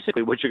 But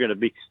basically what you're going to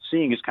be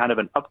seeing is kind of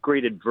an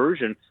upgraded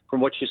version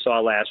from what you saw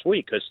last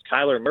week, because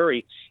Kyler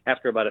Murray,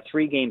 after about a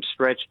 3-game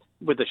stretch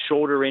with a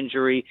shoulder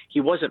injury,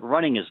 he wasn't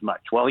running as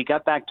much. Well, he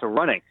got back to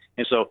running.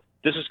 And so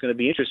this is going to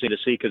be interesting to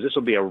see because this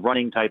will be a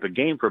running type of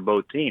game for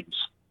both teams.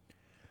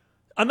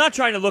 I'm not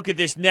trying to look at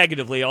this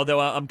negatively,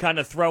 although I'm kind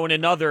of throwing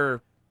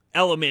another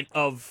element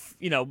of,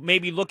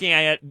 maybe looking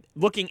at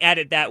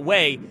it that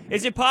way.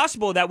 Is it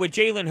possible that with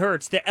Jalen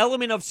Hurts, the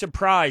element of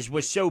surprise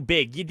was so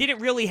big, you didn't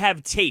really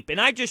have tape?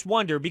 And I just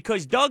wonder,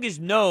 because Doug is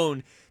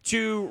known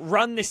to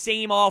run the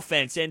same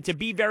offense and to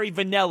be very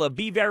vanilla,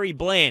 be very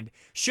bland.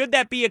 Should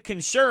that be a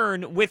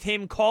concern with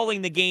him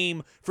calling the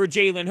game for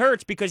Jalen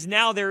Hurts? Because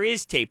now there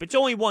is tape. It's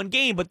only one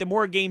game, but the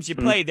more games you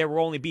play, there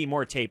will only be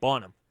more tape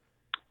on him.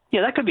 Yeah,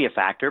 that could be a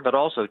factor, but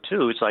also,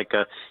 too, it's like,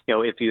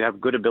 if you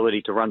have good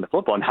ability to run the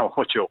football. Now,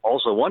 what you'll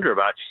also wonder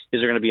about is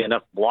there going to be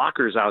enough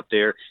blockers out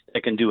there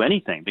that can do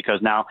anything?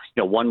 Because now,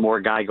 one more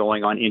guy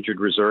going on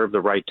injured reserve,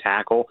 the right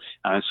tackle.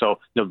 So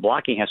the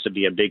blocking has to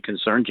be a big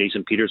concern.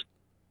 Jason Peters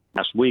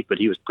last week, but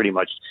he was pretty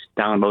much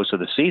down most of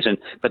the season.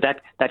 But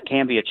that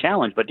can be a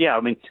challenge. But yeah,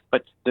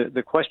 but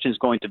the question is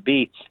going to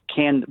be,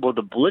 will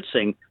the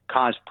blitzing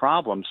cause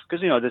problems?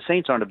 Because the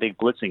Saints aren't a big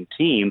blitzing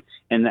team,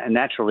 and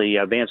naturally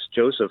Vance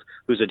Joseph,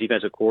 who's a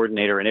defensive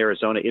coordinator in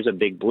Arizona, is a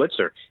big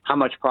blitzer. How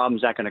much problem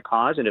is that going to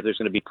cause? And if there's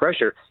going to be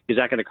pressure, is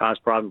that going to cause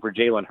problem for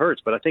Jalen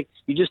Hurts? But I think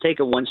you just take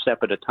it one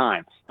step at a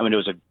time. It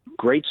was a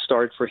great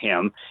start for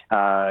him.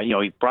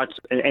 He brought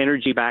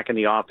energy back in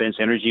the offense,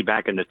 energy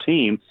back in the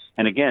team.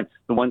 And again,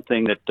 the one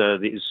thing that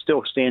is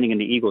still standing in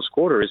the Eagles'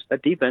 quarter is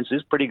that defense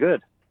is pretty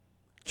good.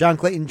 John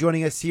Clayton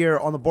joining us here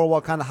on the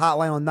Boardwalk Kind of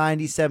Hotline on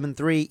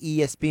 97.3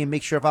 ESPN.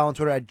 Make sure to follow on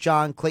Twitter at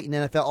John Clayton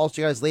NFL.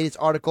 Also, got his latest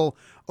article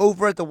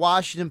over at the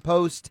Washington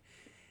Post.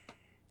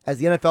 As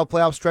the NFL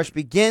playoff stretch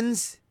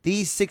begins,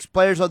 these 6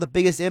 players are the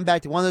biggest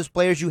impact. And one of those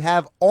players you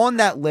have on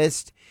that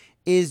list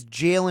is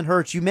Jalen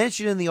Hurts. You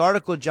mentioned in the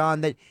article,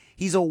 John, that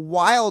he's a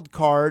wild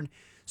card.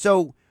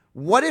 So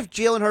what if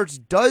Jalen Hurts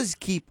does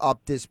keep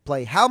up this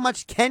play? How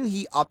much can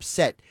he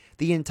upset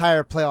the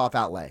entire playoff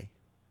outlay?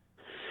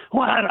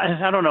 Well,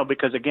 I don't know,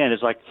 because, again,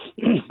 it's like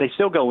they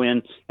still go in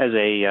as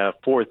a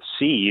 4th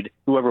seed,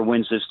 whoever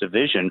wins this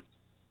division,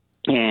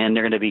 and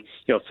they're going to be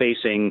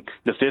facing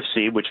the 5th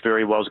seed, which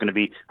very well is going to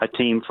be a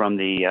team from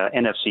the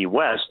NFC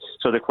West.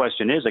 So the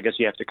question is, I guess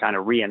you have to kind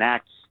of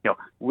reenact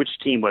which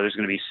team, whether it's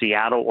going to be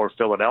Seattle or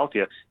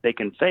Philadelphia, they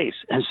can face.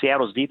 And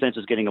Seattle's defense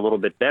is getting a little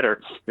bit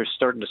better. They're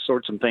starting to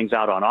sort some things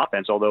out on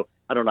offense, although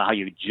I don't know how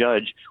you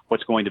judge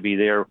what's going to be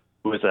there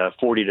with a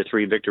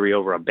 40-3 victory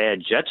over a bad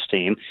Jets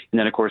team. And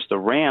then, of course, the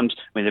Rams,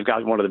 they've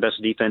got one of the best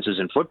defenses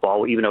in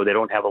football, even though they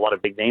don't have a lot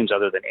of big names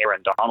other than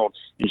Aaron Donald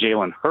and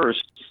Jalen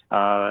Hurts.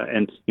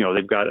 And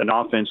they've got an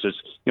offense that's,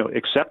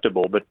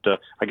 acceptable. But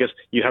I guess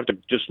you have to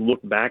just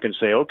look back and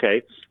say,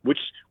 okay, which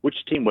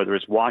team, whether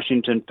it's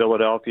Washington,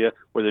 Philadelphia,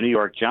 or the New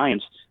York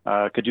Giants,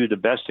 could do the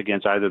best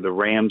against either the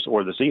Rams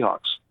or the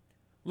Seahawks?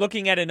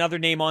 Looking at another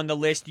name on the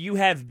list, you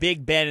have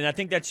Big Ben, and I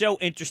think that's so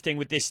interesting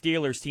with this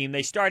Steelers team.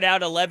 They start out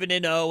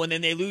 11-0, and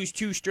then they lose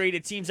 2 straight.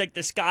 It seems like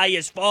the sky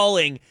is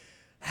falling.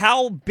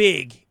 How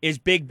big is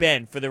Big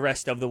Ben for the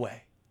rest of the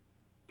way?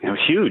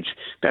 Huge.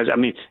 Because,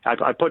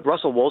 I put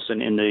Russell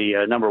Wilson in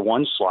the number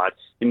 1 slot,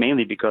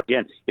 mainly because,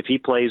 again, if he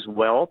plays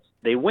well,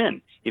 they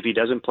win. If he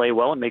doesn't play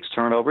well and makes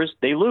turnovers,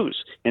 they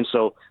lose. And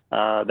so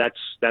that's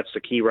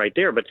the key right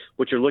there. But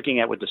what you're looking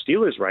at with the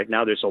Steelers right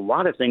now, there's a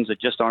lot of things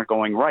that just aren't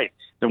going right.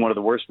 They're one of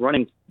the worst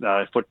running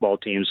football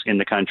teams in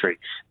the country.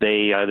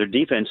 Their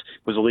defense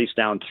was at least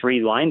down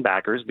 3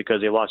 linebackers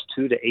because they lost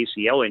 2 to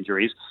ACL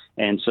injuries,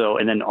 and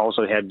then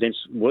also had Vince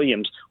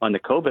Williams on the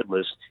COVID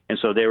list, and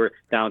so they were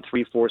down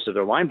 3/4 of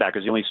their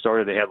linebackers. The only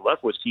starter they had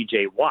left was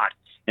T.J. Watt.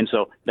 And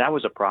so that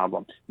was a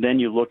problem. Then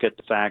you look at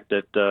the fact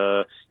that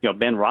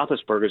Ben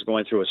Roethlisberger is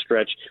going through a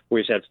stretch where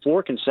he's had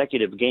 4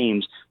 consecutive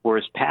games where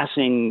his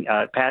passing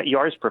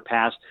yards per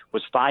pass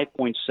was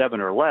 5.7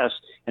 or less,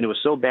 and it was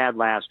so bad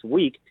last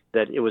week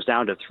that it was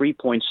down to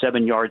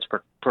 3.7 yards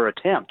per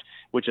attempt,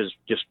 which is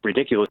just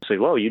ridiculously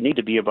low. You need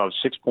to be above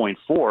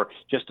 6.4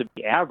 just to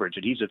be average,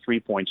 and he's at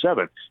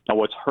 3.7. Now,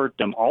 what's hurt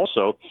them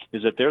also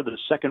is that they're the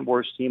 2nd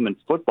worst team in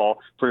football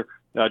for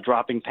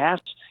dropping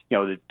passes.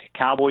 The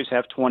Cowboys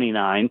have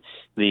 29,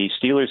 the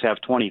Steelers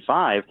have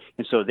 25,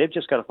 and so they've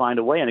just got to find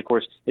a way. And, of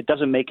course, it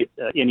doesn't make it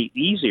any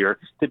easier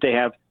that they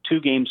have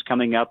 2 games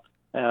coming up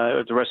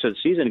the rest of the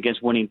season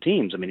against winning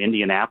teams.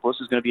 Indianapolis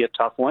is going to be a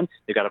tough one.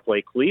 They've got to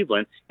play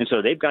Cleveland, and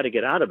so they've got to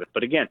get out of it.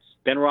 But again,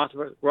 Ben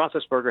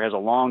Roethlisberger has a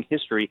long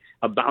history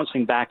of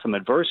bouncing back from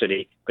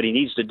adversity, but he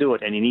needs to do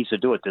it, and he needs to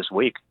do it this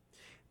week.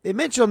 They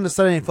mentioned on the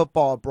Sunday Night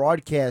Football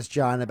broadcast,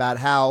 John, about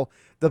how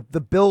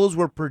the Bills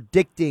were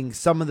predicting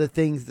some of the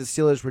things the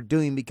Steelers were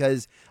doing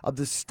because of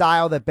the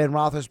style that Ben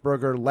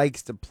Roethlisberger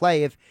likes to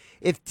play.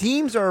 If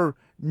teams are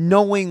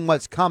knowing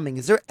what's coming,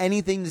 is there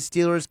anything the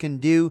Steelers can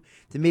do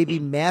to maybe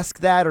mask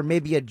that or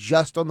maybe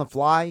adjust on the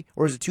fly,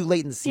 or is it too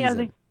late in the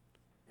season?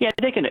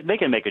 They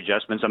can make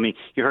adjustments.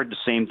 You heard the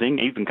same thing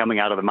even coming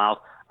out of the mouth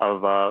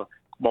of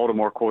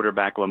Baltimore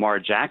quarterback Lamar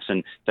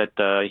Jackson,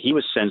 that he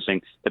was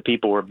sensing that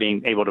people were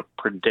being able to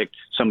predict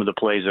some of the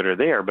plays that are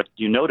there. But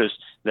you notice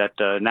that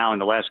now in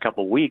the last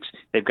couple of weeks,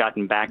 they've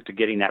gotten back to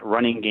getting that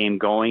running game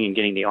going and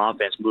getting the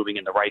offense moving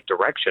in the right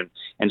direction.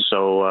 And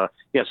so,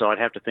 so I'd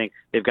have to think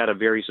they've got to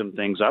vary some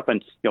things up.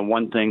 And,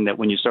 one thing that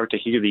when you start to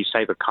hear these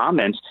type of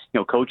comments,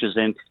 coaches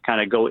then kind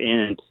of go in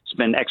and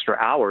spend extra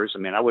hours. I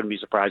mean, I wouldn't be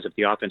surprised if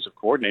the offensive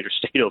coordinator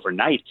stayed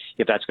overnight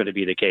if that's going to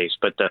be the case.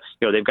 But,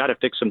 they've got to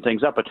fix some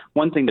things up. But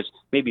one thing that's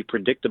maybe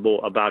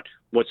predictable about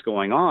what's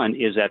going on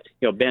is that,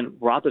 Ben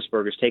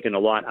Roethlisberger's taken a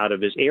lot out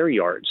of his air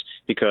yards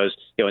because,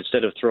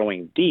 instead of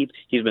throwing deep,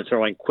 he's been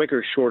throwing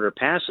quicker, shorter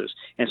passes.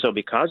 And so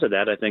because of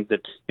that, I think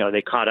that,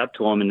 they caught up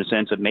to him in the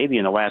sense of maybe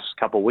in the last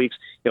couple of weeks,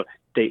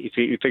 if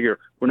you figure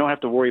we don't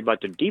have to worry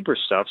about the deeper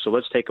stuff, so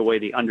let's take away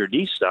the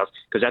underneath stuff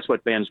because that's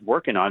what Ben's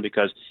working on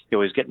because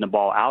he's getting the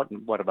ball out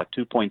in about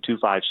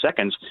 2.25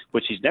 seconds,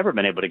 which he's never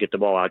been able to get the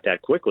ball out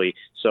that quickly.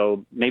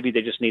 So maybe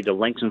they just need to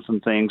lengthen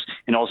some things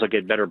and also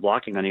get better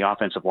blocking on the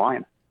offensive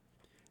line.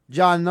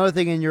 John, another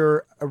thing in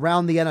your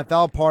Around the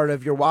NFL part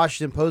of your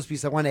Washington Post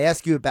piece I want to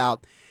ask you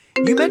about.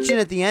 You mentioned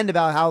at the end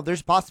about how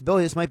there's a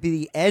possibility this might be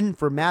the end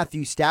for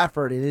Matthew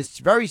Stafford, and it's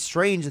very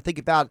strange to think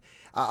about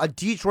a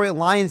Detroit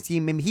Lions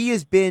team. I mean, he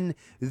has been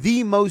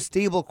the most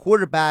stable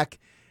quarterback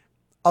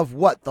of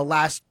the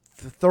last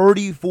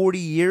 30, 40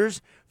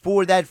 years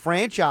for that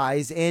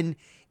franchise. And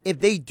if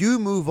they do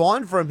move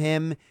on from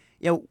him,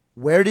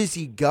 where does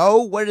he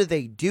go? What do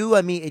they do?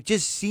 I mean, it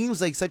just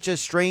seems like such a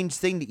strange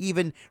thing to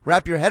even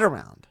wrap your head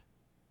around.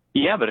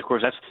 Yeah, but of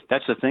course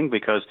that's the thing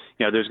because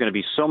there's going to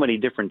be so many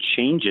different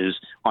changes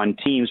on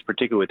teams,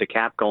 particularly with the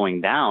cap going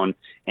down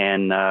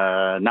and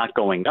not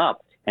going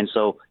up. And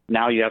so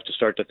now you have to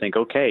start to think,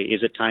 okay,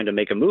 is it time to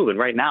make a move? And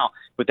right now,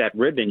 with that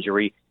rib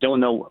injury, don't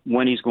know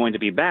when he's going to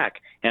be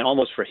back. And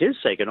almost for his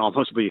sake, it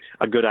almost be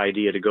a good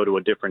idea to go to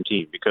a different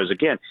team. Because,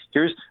 again,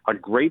 here's a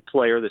great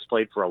player that's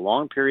played for a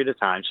long period of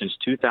time, since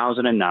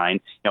 2009.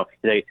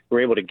 They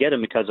were able to get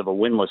him because of a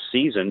winless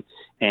season.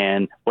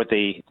 And what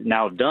they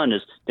now done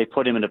is they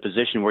put him in a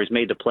position where he's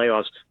made the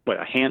playoffs, a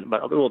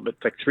little bit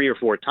like 3 or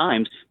 4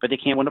 times, but they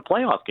can't win a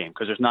playoff game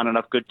because there's not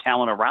enough good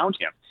talent around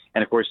him.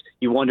 And, of course,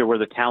 you wonder where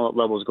the talent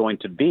level is going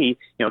to be,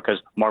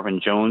 because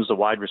Marvin Jones, the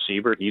wide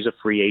receiver, he's a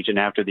free agent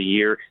after the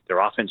year. Their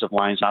offensive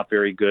line's not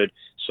very good.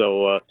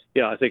 So,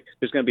 I think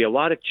there's going to be a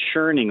lot of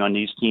churning on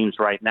these teams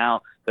right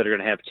now that are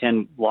going to have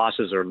 10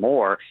 losses or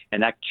more,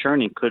 and that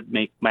churning could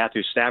make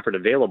Matthew Stafford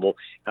available,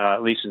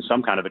 at least in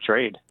some kind of a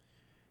trade.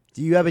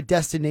 Do you have a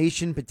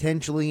destination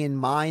potentially in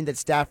mind that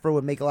Stafford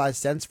would make a lot of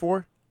sense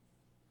for?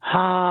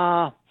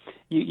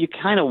 You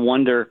kind of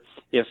wonder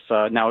if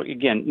now,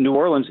 again, New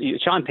Orleans,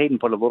 Sean Payton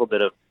put a little bit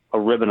of a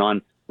ribbon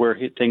on where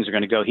things are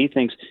going to go. He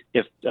thinks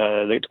if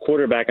the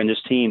quarterback on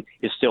this team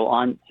is still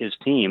on his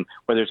team,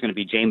 whether it's going to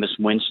be Jameis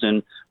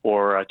Winston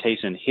or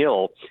Taysom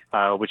Hill,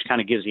 which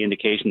kind of gives the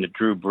indication that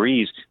Drew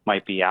Brees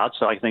might be out.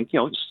 So I think,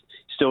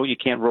 still you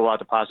can't rule out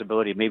the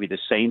possibility of maybe the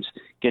Saints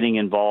getting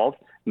involved.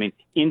 I mean,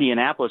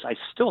 Indianapolis, I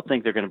still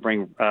think they're going to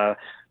bring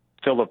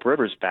Phillip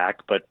Rivers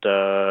back, but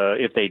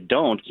if they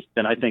don't,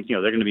 then I think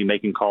they're going to be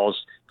making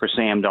calls for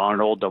Sam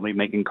Darnold. They'll be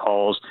making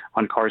calls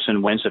on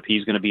Carson Wentz if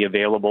he's going to be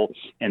available,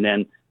 and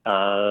then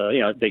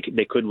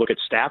they could look at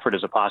Stafford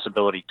as a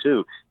possibility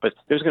too. But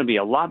there's going to be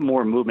a lot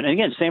more movement, and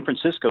again, San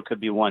Francisco could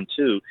be one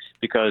too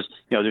because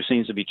there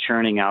seems to be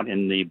churning out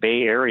in the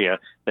Bay Area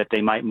that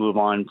they might move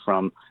on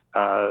from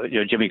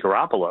Jimmy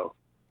Garoppolo.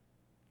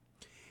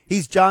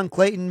 He's John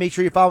Clayton. Make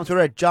sure you follow him on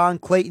Twitter at John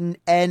Clayton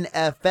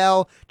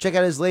NFL. Check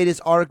out his latest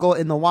article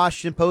in the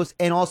Washington Post,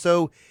 and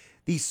also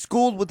the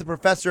Schooled with the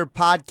Professor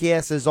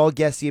podcast, as all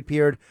guests he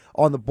appeared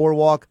on the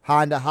Boardwalk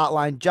Honda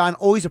Hotline. John,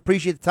 always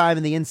appreciate the time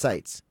and the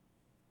insights.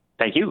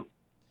 Thank you.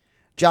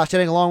 Josh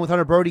Henning along with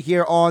Hunter Brody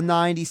here on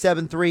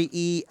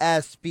 97.3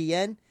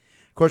 ESPN.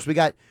 Of course, we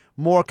got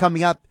more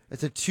coming up.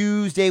 It's a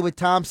Tuesday with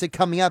Thompson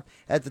coming up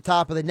at the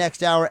top of the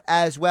next hour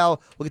as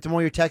well. We'll get to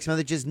more of your text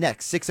messages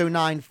next.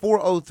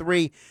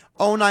 609-403-0973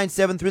 on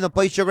the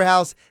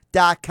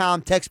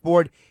PlaySugarHouse.com text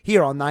board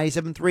here on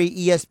 97.3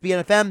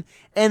 ESPN FM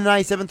and the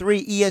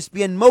 97.3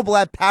 ESPN mobile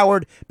app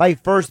powered by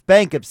First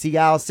Bank of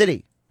Sea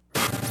City.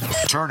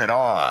 Turn it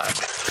on.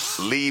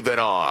 Leave it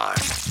on.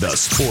 The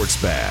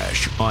Sports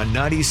Bash on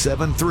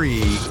 97.3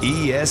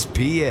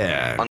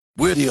 ESPN.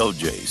 We're the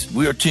OJs.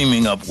 We are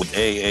teaming up with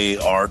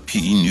AARP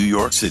New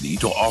York City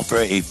to offer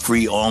a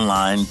free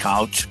online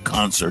couch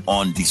concert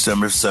on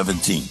December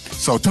 17th.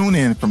 So tune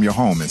in from your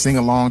home and sing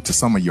along to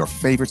some of your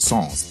favorite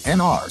songs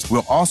and ours.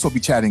 We'll also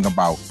be chatting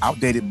about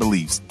outdated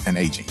beliefs and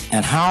aging.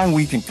 And how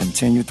we can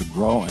continue to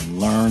grow and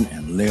learn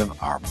and live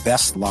our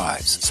best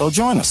lives. So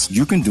join us.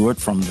 You can do it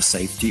from the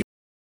safety.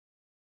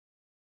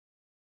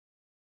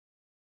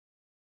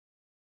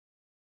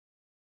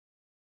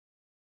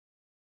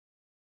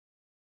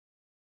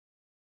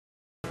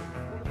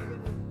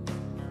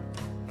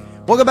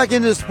 Welcome back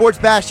into the Sports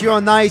Bash here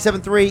on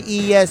 97.3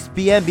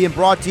 ESPN, being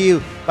brought to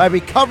you by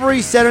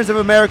Recovery Centers of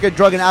America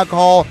Drug and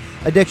Alcohol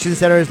Addiction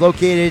Centers,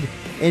 located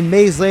in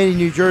Mays Landing,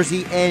 New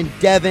Jersey, and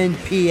Devon,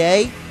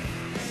 PA.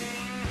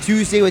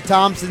 Tuesday with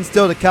Thompson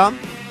still to come.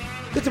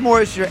 Get some more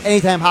of your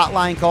anytime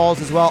hotline calls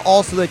as well.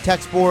 Also the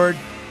text board,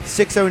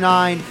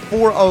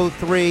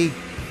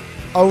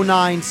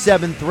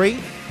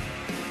 609-403-0973.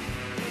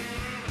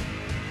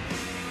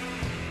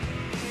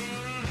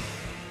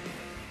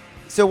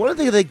 So one of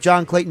the things that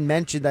John Clayton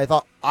mentioned that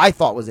I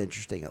thought was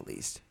interesting, at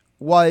least,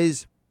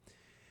 was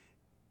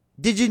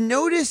Did you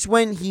notice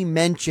when he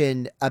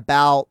mentioned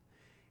about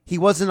he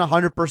wasn't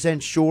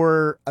 100%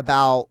 sure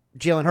about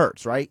Jalen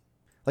Hurts, right?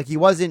 Like he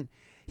wasn't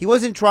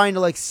trying to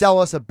like sell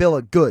us a bill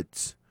of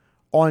goods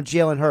on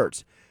Jalen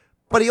Hurts.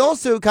 But he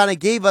also kind of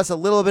gave us a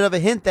little bit of a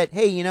hint that,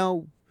 hey,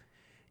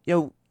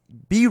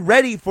 be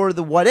ready for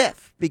the what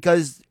if,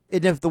 because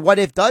if the what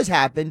if does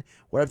happen,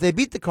 what if they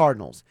beat the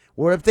Cardinals?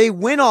 What if they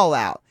win all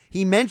out?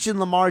 He mentioned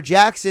Lamar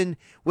Jackson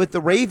with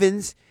the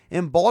Ravens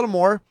in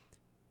Baltimore.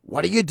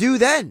 What do you do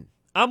then?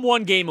 I'm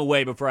one game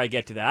away before I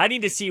get to that. I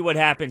need to see what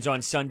happens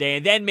on Sunday,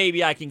 and then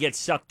maybe I can get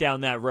sucked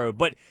down that road.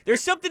 But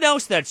there's something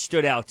else that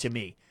stood out to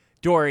me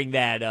during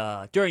that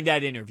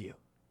interview.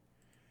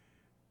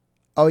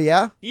 Oh,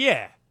 yeah?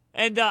 Yeah.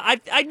 And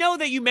I know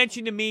that you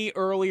mentioned to me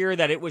earlier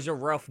that it was a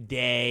rough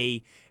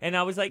day, and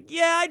I was like,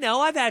 yeah, I know.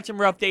 I've had some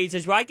rough days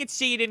as well. I could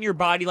see it in your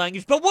body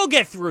language, but we'll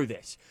get through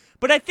this.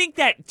 But I think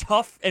that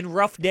tough and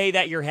rough day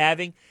that you're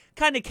having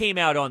kind of came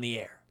out on the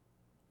air.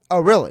 Oh,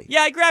 really?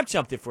 Yeah, I grabbed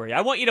something for you. I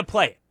want you to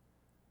play it.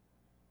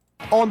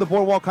 On the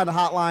Boardwalk kind of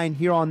hotline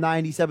here on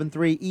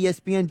 97.3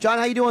 ESPN. John,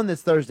 how you doing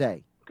this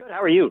Thursday? Good.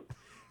 How are you?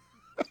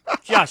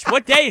 Josh,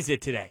 what day is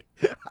it today?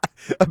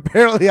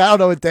 Apparently, I don't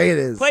know what day it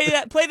is. Play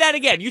that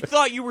again. You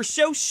thought you were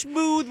so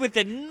smooth with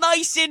a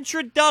nice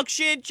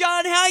introduction.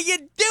 John, how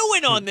you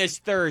doing on this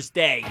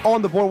Thursday?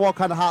 On the Boardwalk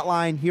kind of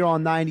hotline here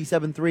on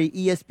 97.3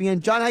 ESPN.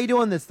 John, how you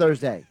doing this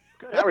Thursday?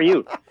 Good. How are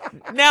you?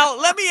 Now,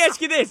 let me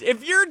ask you this.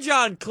 If you're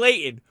John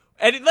Clayton,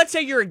 and let's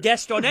say you're a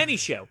guest on any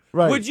show,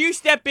 right, would you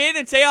step in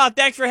and say, oh,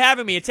 thanks for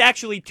having me, it's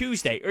actually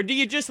Tuesday, or do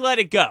you just let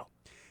it go?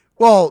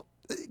 Well,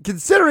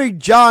 considering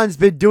John's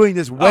been doing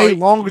this way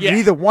longer than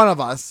either one of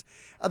us,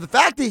 the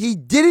fact that he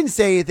didn't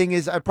say anything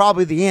is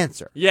probably the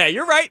answer. Yeah,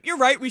 you're right. You're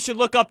right. We should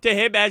look up to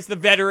him as the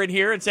veteran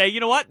here and say, you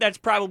know what? That's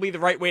probably the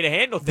right way to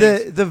handle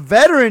things. The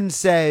veteran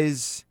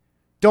says,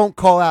 don't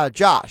call out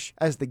Josh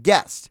as the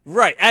guest.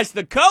 Right. As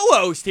the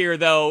co-host here,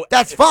 though.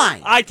 That's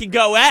fine. I can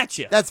go at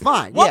you. That's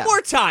fine. One more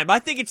time. I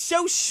think it's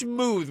so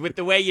smooth with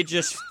the way you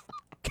just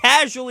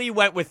casually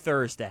went with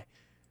Thursday.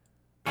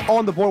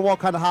 On the Boardwalk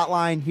kind of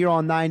hotline here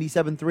on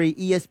 97.3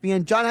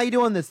 ESPN. John, how you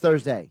doing this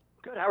Thursday?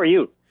 Good. How are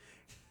you?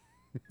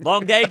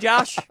 Long day,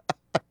 Josh?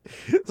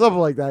 Something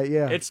like that,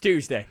 yeah. It's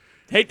Tuesday.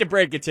 Hate to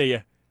break it to you.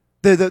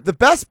 The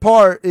best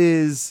part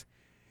is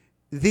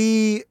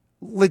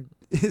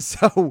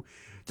so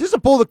just to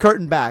pull the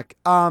curtain back,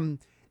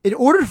 in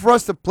order for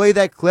us to play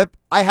that clip,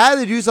 I had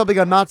to do something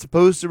I'm not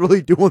supposed to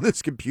really do on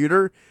this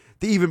computer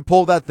to even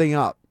pull that thing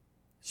up.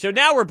 So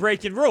now we're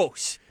breaking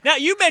rules. Now,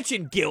 you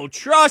mentioned Gil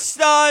trusts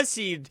us.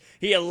 He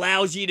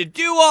allows you to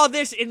do all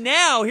this. And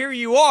now here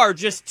you are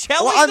just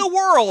telling the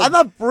world. I'm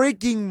not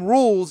breaking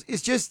rules.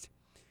 It's just,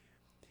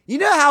 you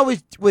know how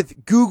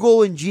with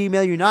Google and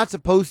Gmail, you're not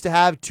supposed to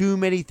have too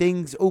many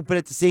things open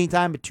at the same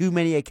time with too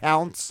many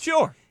accounts?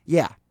 Sure.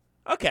 Yeah.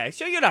 Okay,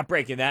 so you're not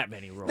breaking that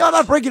many rules. No, I'm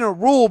not breaking a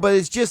rule, but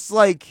it's just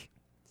like...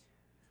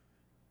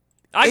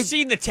 I've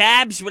seen the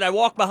tabs when I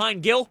walk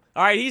behind Gil.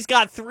 All right, he's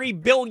got 3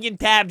 billion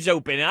tabs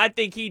open, and I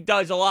think he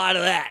does a lot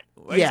of that.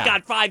 Yeah. He's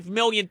got 5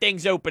 million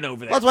things open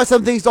over there. That's why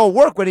some things don't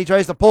work when he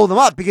tries to pull them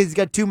up, because he's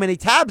got too many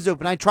tabs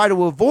open. I try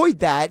to avoid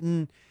that,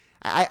 and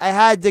I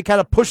had to kind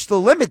of push the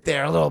limit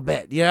there a little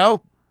bit, you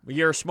know?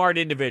 You're a smart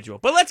individual.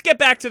 But let's get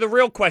back to the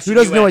real question. Who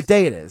doesn't know what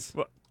day it is?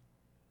 Well,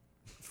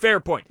 fair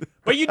point.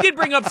 But you did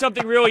bring up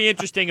something really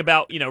interesting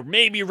about,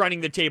 maybe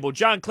running the table.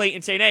 John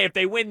Clayton saying, hey, if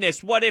they win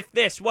this, what if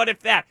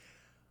that?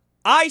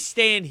 I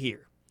stand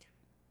here.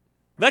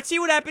 Let's see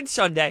what happens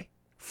Sunday.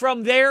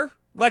 From there,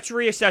 let's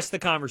reassess the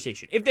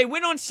conversation. If they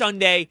win on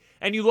Sunday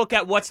and you look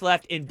at what's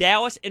left in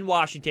Dallas and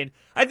Washington,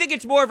 I think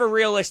it's more of a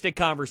realistic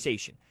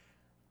conversation.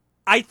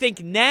 I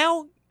think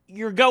now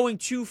you're going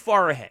too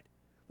far ahead.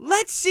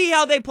 Let's see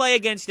how they play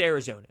against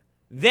Arizona.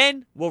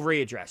 Then we'll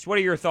readdress. What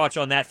are your thoughts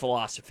on that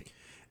philosophy?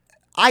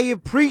 I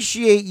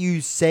appreciate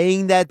you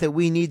saying that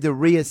we need to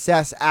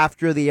reassess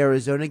after the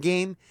Arizona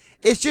game.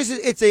 It's just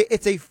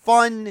it's a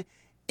fun,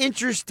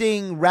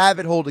 interesting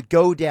rabbit hole to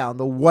go down,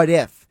 the what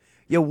if.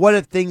 What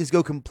if things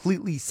go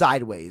completely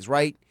sideways,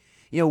 right?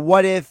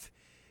 What if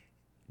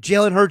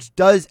Jalen Hurts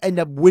does end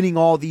up winning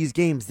all these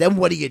games? Then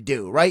what do you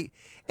do, right?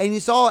 And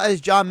you saw,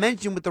 as John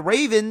mentioned, with the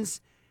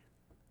Ravens,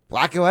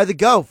 Flacco had to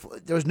go.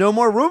 There was no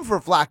more room for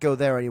Flacco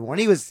there anymore.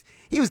 And he was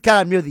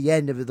kind of near the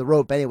end of the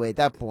rope anyway at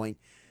that point.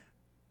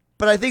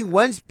 But I think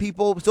Wentz,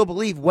 people still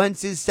believe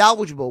Wentz is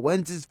salvageable.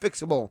 Wentz is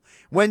fixable.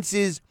 Wentz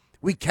is...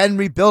 we can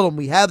rebuild them.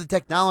 We have the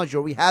technology,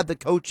 or we have the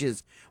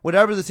coaches,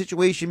 whatever the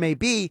situation may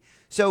be.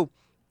 So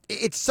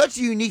it's such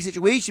a unique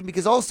situation,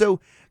 because also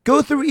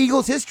go through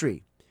Eagles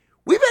history.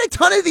 We've had a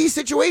ton of these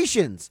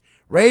situations.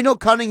 Randall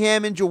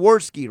Cunningham and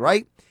Jaworski,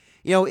 right?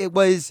 It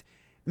was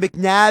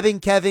McNabb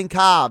and Kevin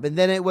Kolb, and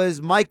then it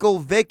was Michael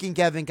Vick and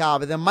Kevin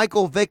Kolb, and then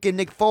Michael Vick and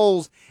Nick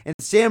Foles, and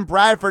Sam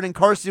Bradford and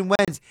Carson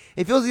Wentz.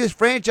 It feels like this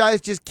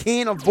franchise just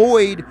can't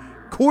avoid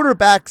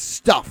quarterback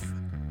stuff.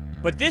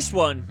 But this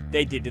one,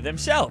 they did to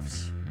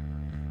themselves.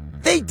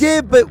 They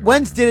did, but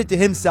Wentz did it to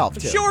himself,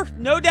 too. Sure,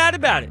 no doubt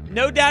about it.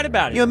 No doubt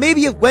about it. You know,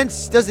 maybe if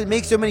Wentz doesn't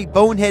make so many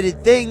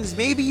boneheaded things,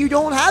 maybe you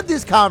don't have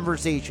this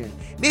conversation.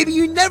 Maybe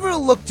you never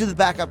look to the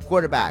backup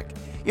quarterback.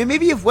 You know,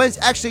 maybe if Wentz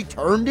actually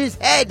turned his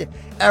head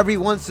every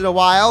once in a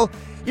while,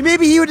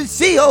 maybe he would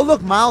see, oh,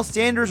 look, Miles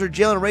Sanders or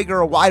Jalen Reagor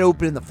are wide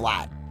open in the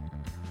flat.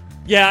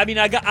 Yeah, I mean,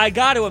 I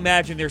got to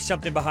imagine there's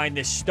something behind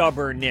this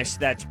stubbornness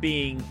that's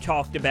being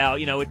talked about.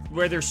 You know,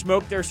 where there's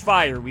smoke, there's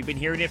fire. We've been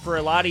hearing it for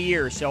a lot of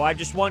years. So I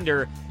just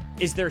wonder,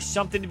 is there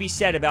something to be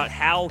said about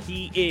how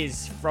he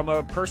is from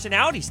a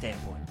personality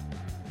standpoint?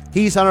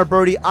 He's Hunter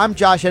Brody. I'm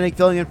Josh Hennick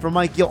filling in for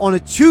Mike Gill on a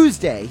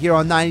Tuesday here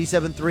on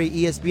 97.3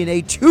 ESPN.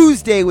 A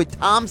Tuesday with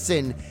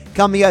Thompson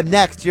coming up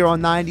next here on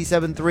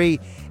 97.3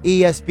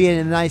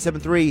 ESPN and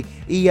 97.3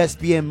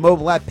 ESPN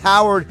mobile app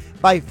powered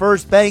by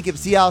First Bank of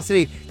Seattle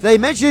City. Did I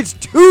mention it's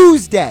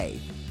Tuesday?